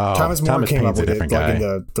 Oh, Thomas More came Paine's up with it guy. like in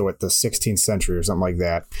the 16th century or something like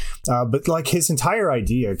that. But like his entire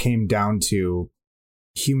idea came down to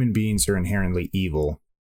human beings are inherently evil.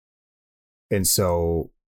 And so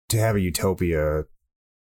to have a utopia,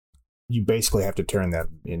 you basically have to turn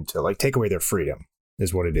them into, like, take away their freedom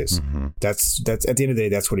is what it is. That's at the end of the day,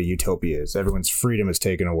 that's what a utopia is. Everyone's freedom is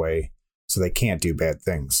taken away, so they can't do bad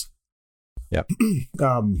things. Yep.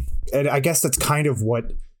 And I guess that's kind of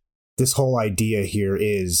what this whole idea here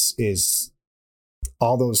is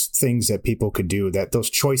all those things that people could do, that those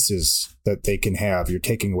choices that they can have, you're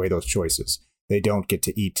taking away those choices. They don't get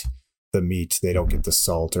to eat the meat, they don't get the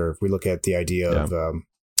salt, or if we look at the idea of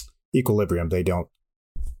Equilibrium, they don't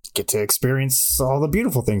get to experience all the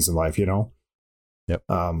beautiful things in life, Yep. So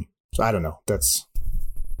I don't know.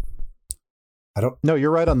 No,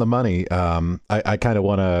 you're right on the money. I kind of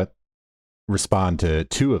want to respond to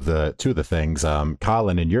two of the things.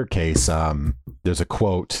 Colin, in your case, there's a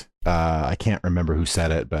quote. I can't remember who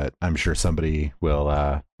said it, but I'm sure somebody will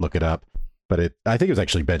look it up. But I think it was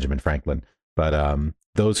actually Benjamin Franklin. But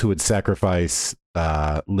those who would sacrifice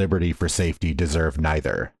liberty for safety deserve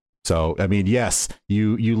neither. So, I mean, yes,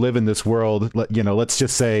 you live in this world, let's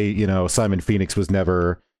just say, Simon Phoenix was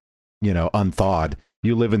never, unthawed.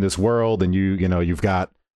 You live in this world and you've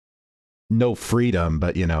got no freedom,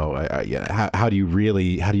 but, how do you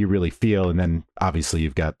really feel? And then obviously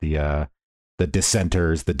you've got the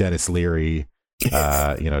dissenters, the Dennis Leary,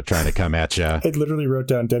 trying to come at you. I literally wrote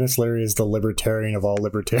down Dennis Leary is the libertarian of all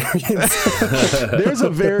libertarians.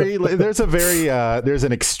 There's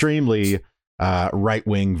an extremely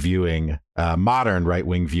right-wing viewing, modern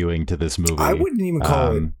right-wing viewing to this movie. I wouldn't even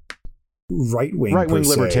call it right-wing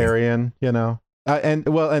libertarian, and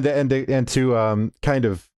to kind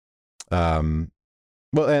of I'll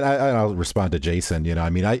respond to Jason.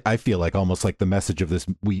 I feel like almost like the message of this,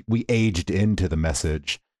 we aged into the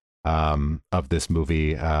message of this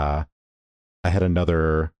movie. I had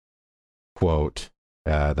another quote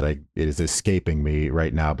that it is escaping me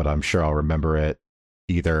right now, but I'm sure I'll remember it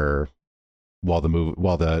either while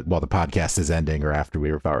the podcast is ending or after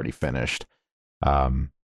we've already finished. I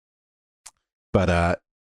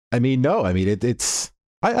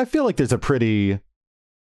feel like there's a pretty,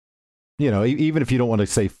 even if you don't want to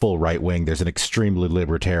say full right wing, there's an extremely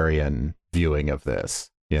libertarian viewing of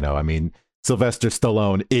this. Sylvester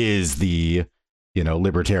Stallone is the,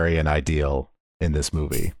 libertarian ideal in this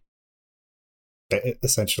movie.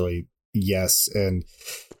 Essentially, yes. And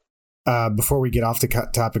before we get off the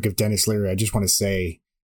topic of Dennis Leary, I just want to say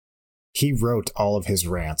he wrote all of his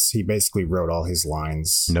rants. He basically wrote all his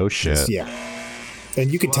lines. No shit. Yeah.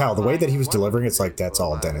 And you could tell the way that he was delivering, it's like that's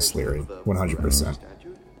all Dennis Leary, 100%.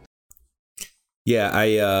 Yeah,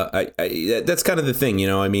 I that's kind of the thing,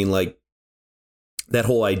 I mean, like that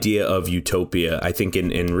whole idea of utopia, I think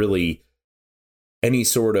in really any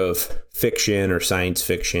sort of fiction or science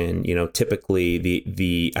fiction, typically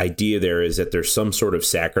the idea there is that there's some sort of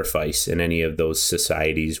sacrifice in any of those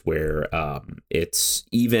societies where it's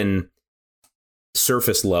even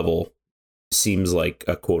surface level seems like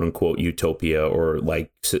a quote unquote utopia, or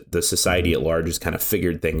like the society at large has kind of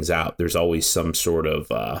figured things out. There's always some sort of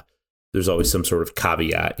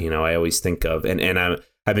caveat. I always think of, and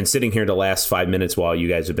I've been sitting here the last 5 minutes while you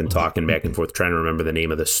guys have been talking back and forth, trying to remember the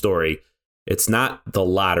name of the story. It's not The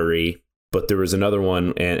Lottery, but there was another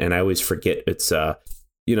one, and I always forget. It's the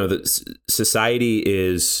society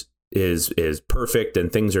is perfect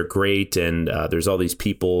and things are great, and there's all these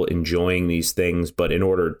people enjoying these things, but in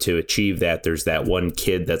order to achieve that, there's that one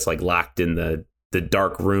kid that's like locked in the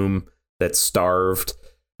dark room that's starved.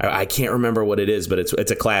 I can't remember what it is, but it's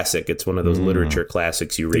a classic. It's one of those literature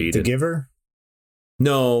classics you read. The Giver?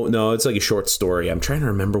 No, it's like a short story. I'm trying to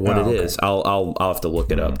remember what it is. I'll have to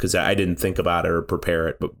look it up because I didn't think about it or prepare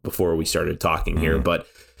it before we started talking here. But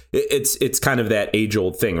it's kind of that age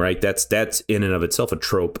old thing, right? That's in and of itself a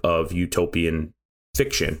trope of utopian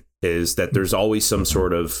fiction, is that there's always some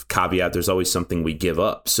sort of caveat. There's always something we give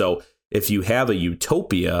up. So if you have a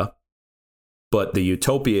utopia, but the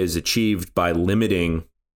utopia is achieved by limiting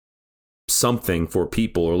something for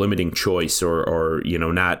people, or limiting choice, or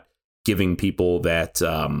not giving people that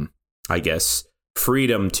I guess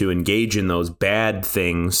freedom to engage in those bad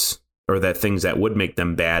things, or that things that would make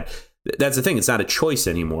them bad. That's the thing. It's not a choice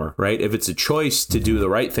anymore, right? If it's a choice to do the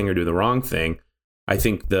right thing or do the wrong thing, I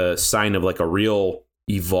think the sign of like a real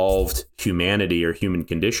evolved humanity or human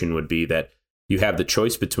condition would be that you have the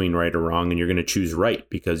choice between right or wrong, and you're going to choose right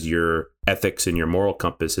because your ethics and your moral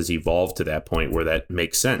compass has evolved to that point where that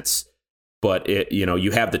makes sense. But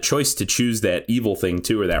you have the choice to choose that evil thing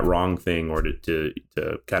too, or that wrong thing, or to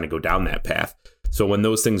kind of go down that path. So when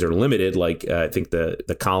those things are limited, like I think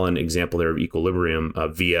the Colin example there of equilibrium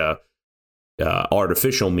via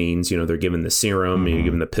artificial means, they're given the serum, you're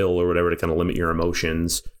given the pill or whatever to kind of limit your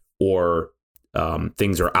emotions, or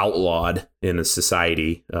things are outlawed in a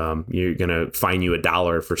society. You're going to fine you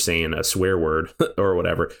 $1 for saying a swear word or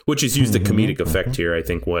whatever, which is used a comedic effect here. I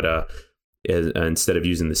think instead of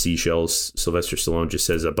using the seashells, Sylvester Stallone just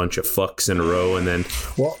says a bunch of fucks in a row, and then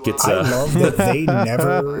gets. I love that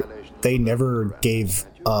they never gave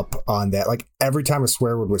up on that. Like every time a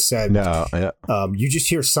swear word was said, you just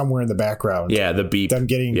hear somewhere in the background, the beep, them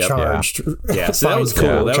getting charged. Yeah, so that was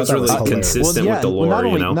cool. That was really consistent with the lore.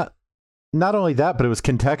 Not only that, but it was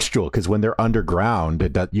contextual, because when they're underground,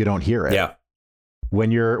 you don't hear it. Yeah. When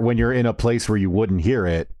you're in a place where you wouldn't hear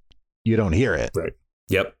it, you don't hear it. Right.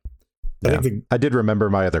 Yep. Yeah. I did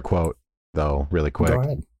remember my other quote though, really quick. Go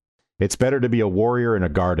ahead. It's better to be a warrior in a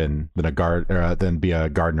garden than be a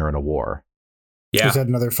gardener in a war. Yeah. Is that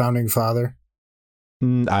another founding father?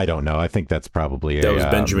 I don't know. I think that's probably that was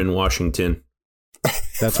Benjamin Washington.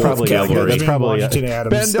 That's probably old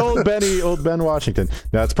Ben Washington.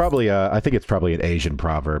 That's probably I think it's probably an Asian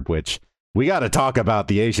proverb, which we got to talk about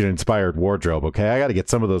the Asian inspired wardrobe. Okay, I got to get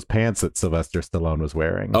some of those pants that Sylvester Stallone was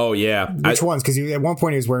wearing. Oh yeah, which ones? Because at one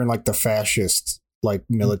point he was wearing like the fascist, like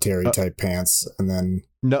military type pants, and then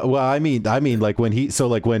no. Well, I mean, like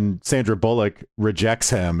when Sandra Bullock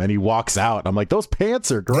rejects him and he walks out, I'm like, those pants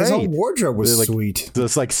are great. His whole wardrobe was like, sweet.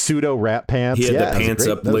 Those like pseudo rat pants. He had the pants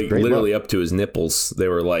up, like literally up to his nipples. They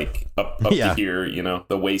were like up to here.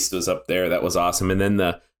 The waist was up there. That was awesome. And then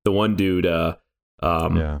the one dude, the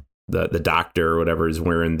doctor or whatever, is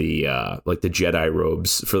wearing the like the Jedi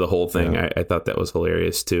robes for the whole thing. I thought that was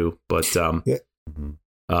hilarious too. But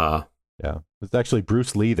it's actually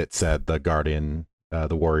Bruce Lee that said the Guardian,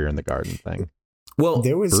 the warrior in the garden thing. Well,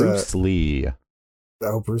 there was Bruce Lee.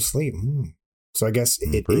 Oh, Bruce Lee. So I guess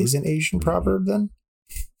it is an Asian proverb then.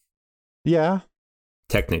 Yeah,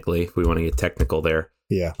 technically, if we want to get technical there.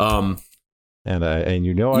 Yeah. And I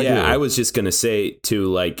do. I was just gonna say too,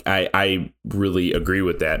 like I really agree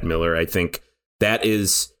with that, Miller. I think that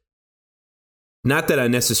is not that I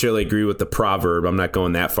necessarily agree with the proverb. I'm not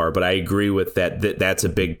going that far, but I agree with that. That's a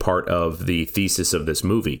big part of the thesis of this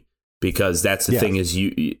movie, because that's the thing is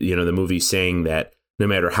the movie's saying that no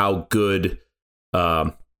matter how good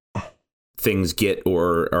things get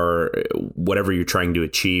or whatever you're trying to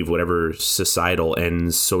achieve, whatever societal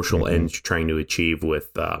ends, social ends you're trying to achieve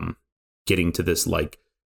with getting to this like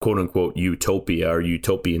quote unquote utopia or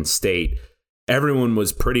utopian state, everyone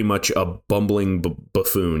was pretty much a bumbling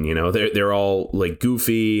buffoon. You know, they're all like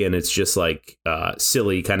goofy, and it's just like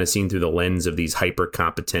silly, kind of seen through the lens of these hyper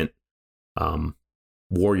competent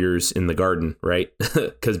warriors in the garden, right?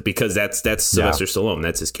 because that's Sylvester Stallone.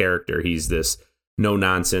 That's his character. He's this no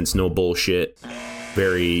nonsense, no bullshit,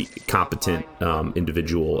 very competent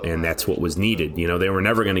individual, and that's what was needed. You know, they were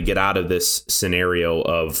never going to get out of this scenario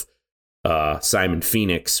of Simon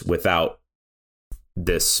Phoenix without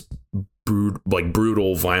this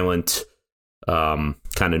brutal, violent kind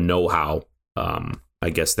of know-how. I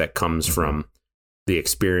guess that comes from the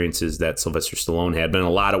experiences that Sylvester Stallone had, but in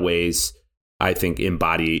a lot of ways, I think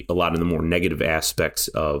embody a lot of the more negative aspects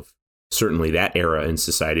of certainly that era in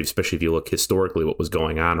society, especially if you look historically what was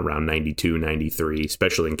going on around 92, 93,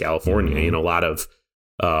 especially in California. You know, a lot of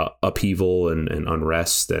upheaval and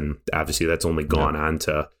unrest, and obviously that's only gone on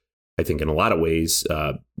to, I think in a lot of ways,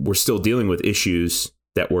 we're still dealing with issues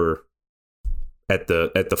that were at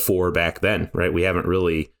the fore back then, right? We haven't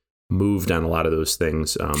really moved on a lot of those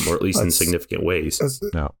things, or at least in significant ways.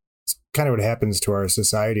 No. It's kind of what happens to our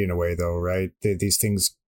society in a way, though, right? These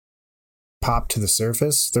things pop to the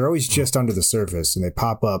surface. They're always just under the surface, and they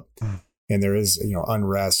pop up, and there is, you know,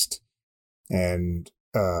 unrest, and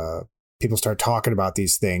people start talking about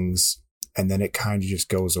these things, and then it kind of just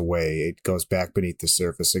goes away. It goes back beneath the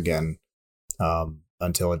surface again,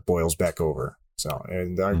 until it boils back over. So,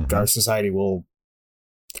 and our society will,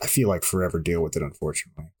 I feel like, forever deal with it,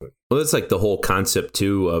 unfortunately. But well, it's like the whole concept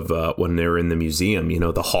too of when they're in the museum, you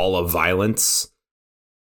know, the Hall of Violence.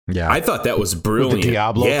 Yeah, I thought that was brilliant. With the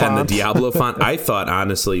Diablo font. And the Diablo font. I thought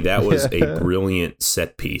honestly that was a brilliant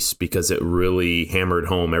set piece because it really hammered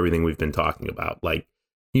home everything we've been talking about. Like,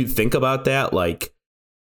 you think about that, like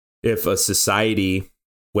if a society,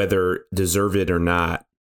 whether deserve it or not,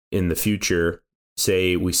 in the future,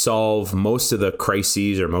 say we solve most of the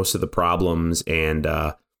crises or most of the problems and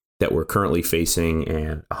that we're currently facing,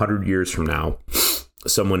 and 100 years from now,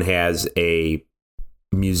 someone has a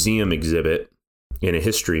museum exhibit in a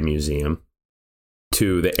history museum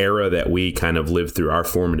to the era that we kind of lived through our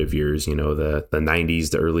formative years, you know, the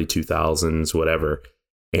 90s, the early 2000s, whatever.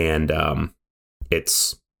 And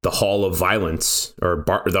it's the Hall of Violence or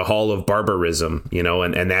the Hall of Barbarism, you know,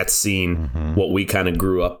 and that's seen what we kind of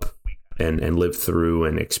grew up and lived through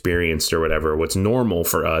and experienced or whatever. What's normal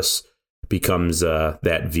for us becomes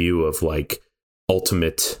that view of like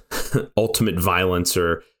ultimate violence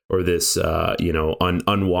or this you know,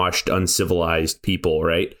 unwashed, uncivilized people,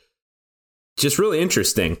 right? Just really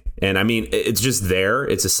interesting. And I mean, it's just there.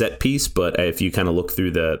 It's a set piece, but if you kind of look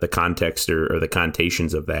through the context or the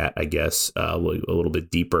connotations of that, I guess a little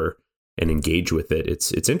bit deeper and engage with it,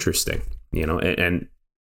 it's interesting, you know, and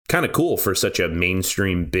kind of cool for such a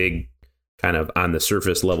mainstream, big, kind of on the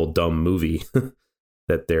surface level dumb movie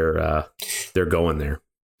that they're going there.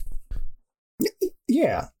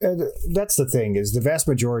 yeah, that's the thing, is the vast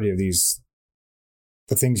majority of the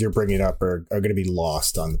things you're bringing up are going to be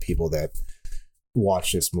lost on the people that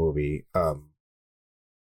watch this movie.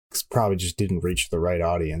 Probably just didn't reach the right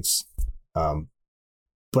audience.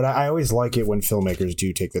 But I always like it when filmmakers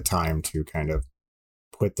do take the time to kind of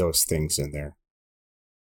put those things in there.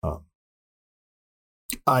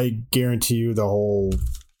 I guarantee you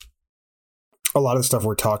a lot of the stuff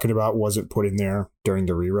we're talking about wasn't put in there during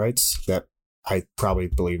the rewrites. That I probably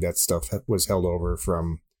believe that stuff was held over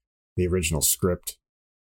from the original script.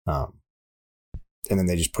 And then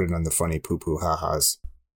they just put it on the funny poo-poo ha-has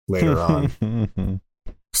later on.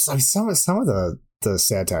 So some of the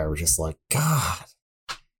satire was just like, God,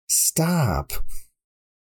 stop.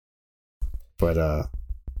 But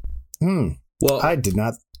well, I did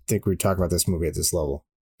not think we'd talk about this movie at this level.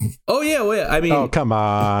 Oh yeah, well, I mean, oh come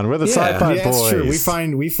on, we're the sci-fi boys. That's true.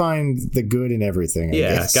 We find the good in everything.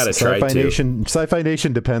 Yeah, gotta try to. Sci-Fi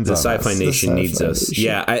Nation depends on us. The Sci-Fi Nation needs us.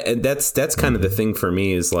 Yeah, and that's kind of the thing for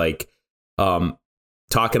me is like,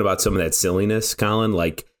 talking about some of that silliness, Colin.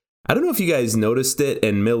 Like, I don't know if you guys noticed it,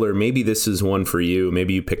 and Miller, maybe this is one for you.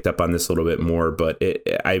 Maybe you picked up on this a little bit more, but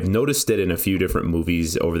I've noticed it in a few different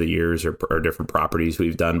movies over the years or different properties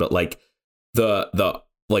we've done. But like the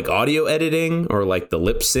like audio editing or like the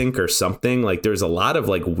lip sync or something, like there's a lot of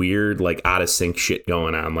like weird, like out of sync shit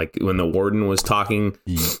going on. Like when the warden was talking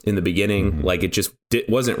in the beginning, like it just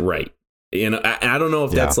wasn't right. You know, I don't know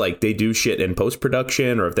if that's like they do shit in post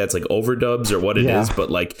production or if that's like overdubs or what it is, but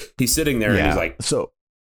like he's sitting there and he's like, so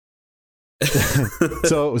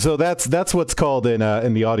that's what's called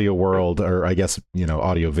in the audio world, or I guess, you know,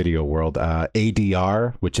 audio video world,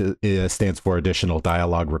 ADR, which stands for additional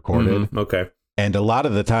dialogue recorded. Okay. And a lot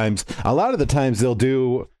of the times they'll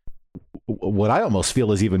do what I almost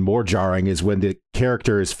feel is even more jarring is when the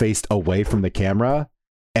character is faced away from the camera,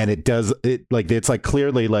 and it's like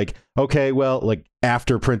clearly like, okay, well, like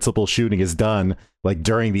after principal shooting is done, like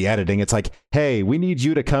during the editing, it's like, hey, we need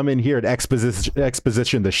you to come in here and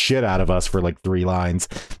exposition the shit out of us for like 3 lines.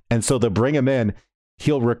 And so they'll bring him in.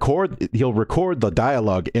 He'll record the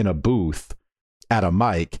dialogue in a booth at a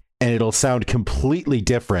mic, and it'll sound completely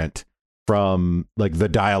different from like the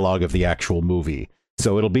dialogue of the actual movie.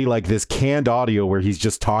 So it'll be like this canned audio where he's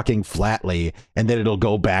just talking flatly, and then it'll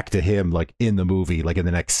go back to him like in the movie, like in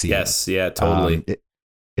the next scene. Yes, yeah, totally.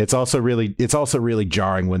 It's also really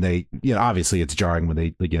jarring when they, obviously it's jarring when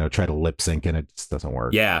they, try to lip sync and it just doesn't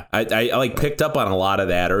work. Yeah, I like picked up on a lot of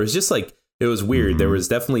that, or it was just like, it was weird. Mm-hmm. There was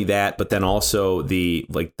definitely that, but then also the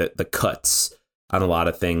cuts on a lot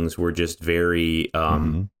of things were just very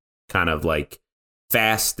kind of like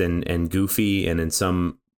fast and goofy, and in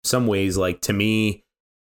some ways, like, to me,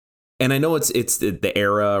 and I know it's the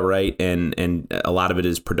era, right, and a lot of it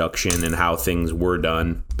is production and how things were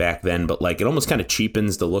done back then, but like it almost kind of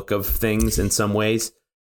cheapens the look of things in some ways.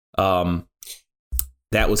 That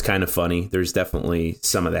was kind of funny. There's definitely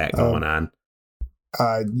some of that going on.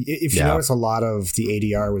 If you notice, a lot of the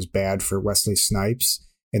ADR was bad for Wesley Snipes,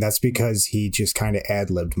 and that's because he just kind of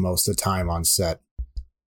ad-libbed most of the time on set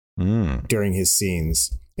during his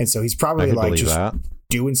scenes. And so he's probably like just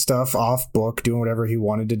doing stuff off book, doing whatever he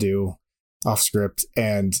wanted to do off script.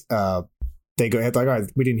 And they go ahead like, all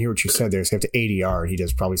right, we didn't hear what you said there. So you have to ADR, and he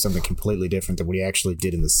does probably something completely different than what he actually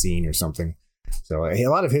did in the scene or something. So a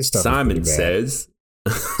lot of his stuff Simon says.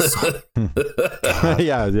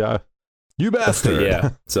 Yeah. You bastard.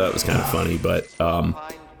 Yeah. So that was kind of funny, but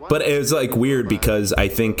it was like weird because I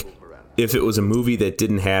think if it was a movie that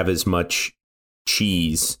didn't have as much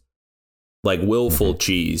cheese, like willful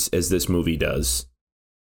cheese as this movie does,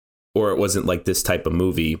 or it wasn't like this type of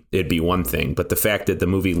movie, it'd be one thing. But the fact that the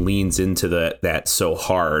movie leans into that so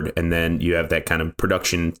hard, and then you have that kind of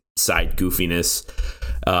production side goofiness,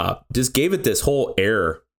 just gave it this whole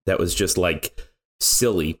air that was just like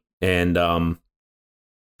silly. And I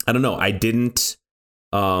don't know. I didn't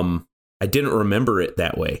remember it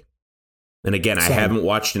that way. And again, I haven't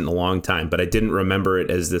watched it in a long time, but I didn't remember it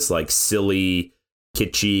as this like silly,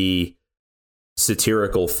 kitschy,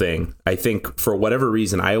 satirical thing. I think for whatever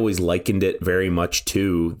reason, I always likened it very much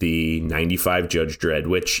to the 95 Judge Dredd,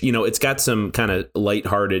 which, it's got some kind of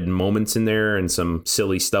lighthearted moments in there and some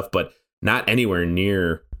silly stuff, but not anywhere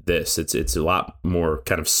near this. It's a lot more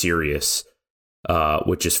kind of serious.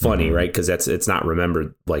 Which is funny, right? Because it's not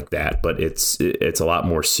remembered like that, but it's a lot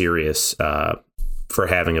more serious for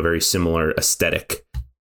having a very similar aesthetic.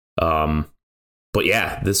 But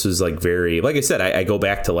yeah, this was like very, like I said, I go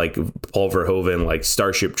back to like Paul Verhoeven, like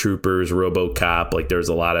Starship Troopers, RoboCop. Like there's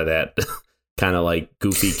a lot of that kind of like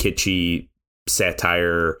goofy, kitschy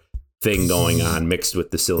satire thing going on mixed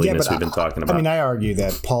with the silliness we've been talking about. I mean, I argue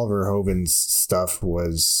that Paul Verhoeven's stuff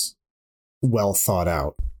was well thought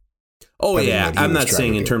out. Oh, yeah. I'm not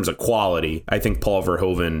saying in terms of quality. I think Paul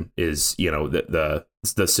Verhoeven is,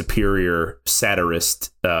 the superior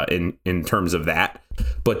satirist in terms of that.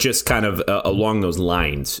 But just kind of along those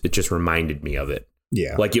lines, it just reminded me of it.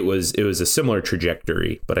 Yeah. Like it was a similar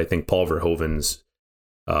trajectory. But I think Paul Verhoeven's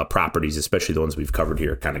properties, especially the ones we've covered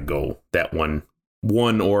here, kind of go that one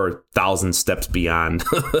or 1,000 steps beyond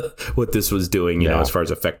what this was doing, you know, as far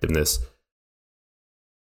as effectiveness.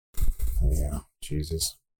 Yeah.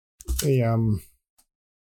 Jesus.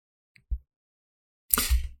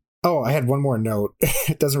 I had one more note.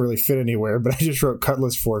 It doesn't really fit anywhere, but I just wrote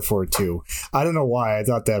Cutlass 442. I don't know why I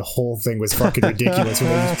thought that whole thing was fucking ridiculous when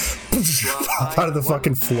they just pop out of the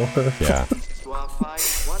fucking floor. Yeah.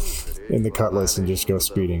 In the Cutlass and just go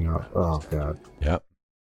speeding up. Oh, God. Yep.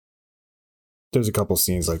 There's a couple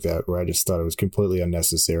scenes like that where I just thought it was completely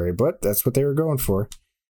unnecessary, but that's what they were going for.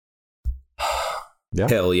 Yeah.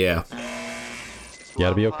 Hell yeah. You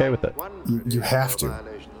gotta be okay with it. You have to.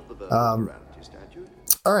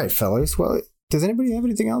 All right, fellas. Well, does anybody have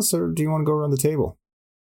anything else, or do you want to go around the table?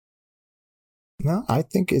 No, I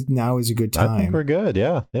think now is a good time. I think we're good.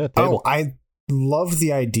 Yeah. Table. I love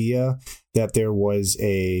the idea that there was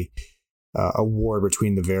a war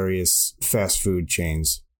between the various fast food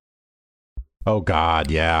chains. Oh God,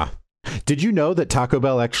 yeah. Did you know that Taco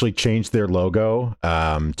Bell actually changed their logo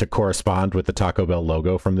to correspond with the Taco Bell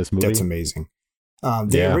logo from this movie? That's amazing.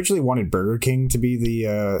 They originally wanted Burger King to be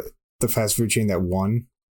the fast food chain that won.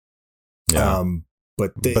 Yeah.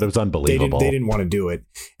 But it was unbelievable. They didn't want to do it,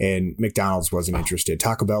 and McDonald's wasn't interested.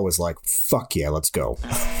 Taco Bell was like, "Fuck yeah, let's go!"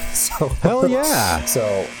 Hell yeah!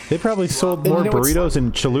 So they probably sold more burritos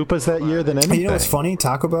and chalupas that year than anything. You know what's funny?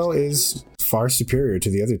 Taco Bell is far superior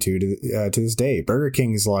to the other two to this day. Burger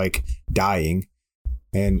King's like dying,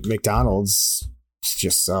 and McDonald's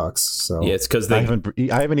just sucks. So yeah, it's because I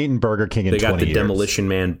haven't eaten Burger King in 20 years. They got the Demolition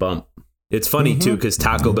Man bump. It's funny too because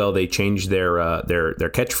Taco Bell, they changed their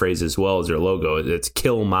catchphrase as well as their logo. It's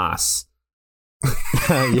 "Kill Moss."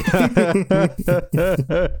 Hell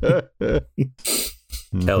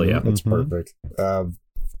yeah, that's perfect.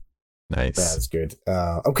 Nice. That's good.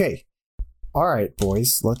 Okay, all right,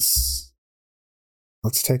 boys. Let's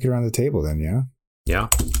take it around the table then. Yeah.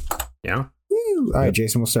 Woo. All right,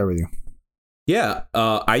 Jason. We'll start with you. Yeah,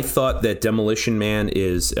 I thought that Demolition Man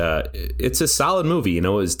is it's a solid movie. You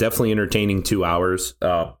know, it's definitely entertaining. 2 hours.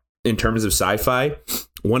 In terms of sci-fi,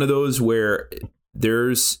 one of those where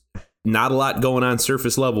there's not a lot going on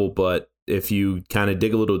surface level, but if you kind of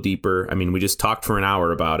dig a little deeper, I mean, we just talked for an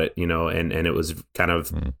hour about it, you know, and it was kind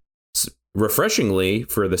of refreshingly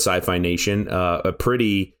for the Sci-Fi Nation, a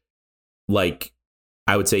pretty, like,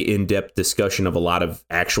 I would say in-depth discussion of a lot of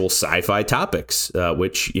actual sci-fi topics,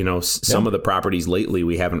 which, you know, some of the properties lately,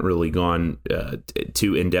 we haven't really gone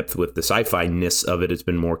too in-depth with the sci-fi-ness of it. It's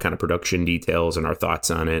been more kind of production details and our thoughts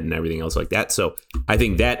on it and everything else like that. So I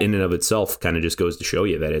think that in and of itself kind of just goes to show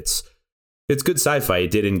you that it's good sci-fi.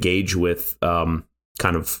 It did engage with kind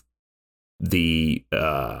of the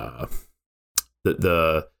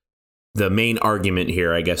main argument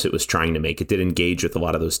here, I guess it was trying to make. It did engage with a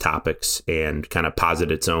lot of those topics and kind of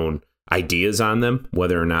posit its own ideas on them,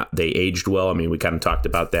 whether or not they aged well. I mean, we kind of talked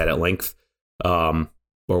about that at length, or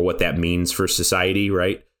what that means for society,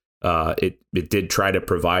 right? It did try to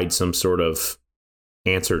provide some sort of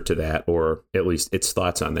answer to that, or at least its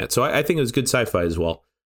thoughts on that. So I think it was good sci-fi as well.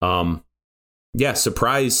 Yeah,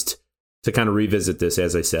 surprised to kind of revisit this.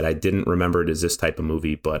 As I said, I didn't remember it as this type of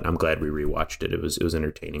movie, but I'm glad we rewatched it. It was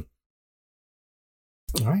entertaining.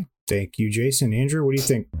 All right. Thank you, Jason. Andrew, what do you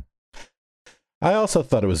think? I also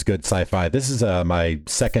thought it was good sci-fi. This is my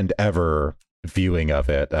second ever viewing of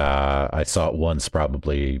it. I saw it once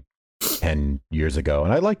probably 10 years ago,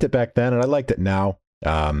 and I liked it back then, and I liked it now.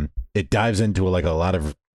 It dives into like a lot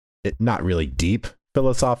of not really deep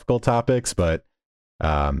philosophical topics, but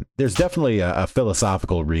there's definitely a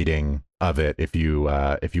philosophical reading of it if you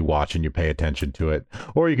watch and you pay attention to it.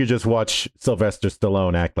 Or you could just watch Sylvester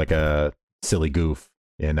Stallone act like a silly goof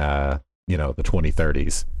in the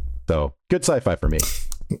 2030s. So good sci-fi for me.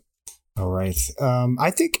 All right.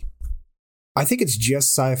 I think it's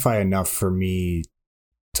just sci-fi enough for me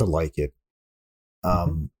to like it.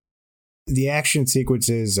 The action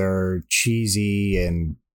sequences are cheesy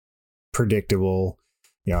and predictable.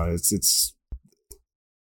 You know, it's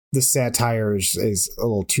the satire is a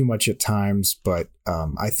little too much at times, but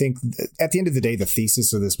I think at the end of the day, the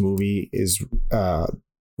thesis of this movie is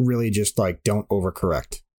really just like, don't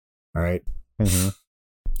overcorrect. All right. Mm-hmm.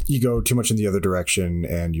 You go too much in the other direction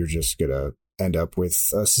and you're just going to end up with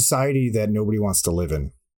a society that nobody wants to live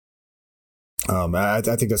in. I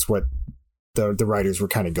think that's what the writers were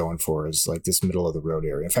kind of going for, is like this middle of the road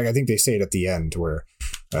area. In fact, I think they say it at the end where,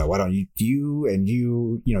 why don't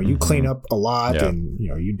you clean up a lot and,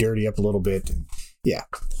 you dirty up a little bit. And yeah,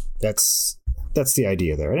 that's the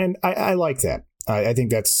idea there. And I like that. I think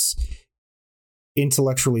that's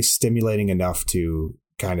intellectually stimulating enough to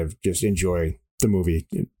kind of just enjoy the movie,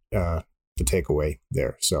 to take away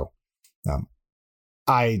there. So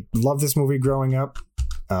I love this movie growing up.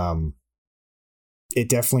 It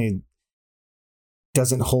definitely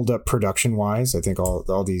doesn't hold up production wise. I think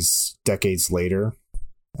all these decades later,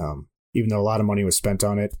 even though a lot of money was spent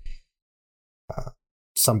on it,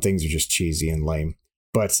 some things are just cheesy and lame.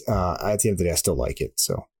 But at the end of the day, I still like it.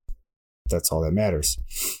 So that's all that matters.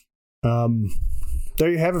 There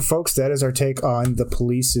you have it, folks. That is our take on the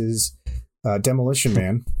Police's Demolition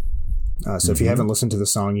Man. So if you haven't listened to the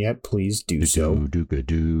song yet, please do so.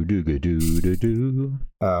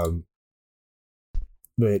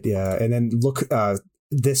 But yeah, and then look,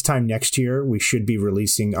 this time next year, we should be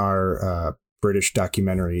releasing our British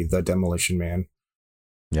documentary, The Demolition Man.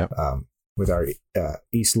 Yep. With our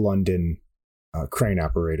East London crane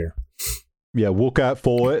operator. Yeah, look out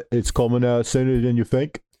for it. It's coming out sooner than you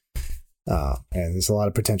think. And there's a lot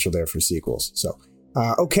of potential there for sequels. So,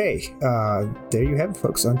 okay. There you have it,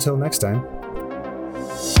 folks. Until next time,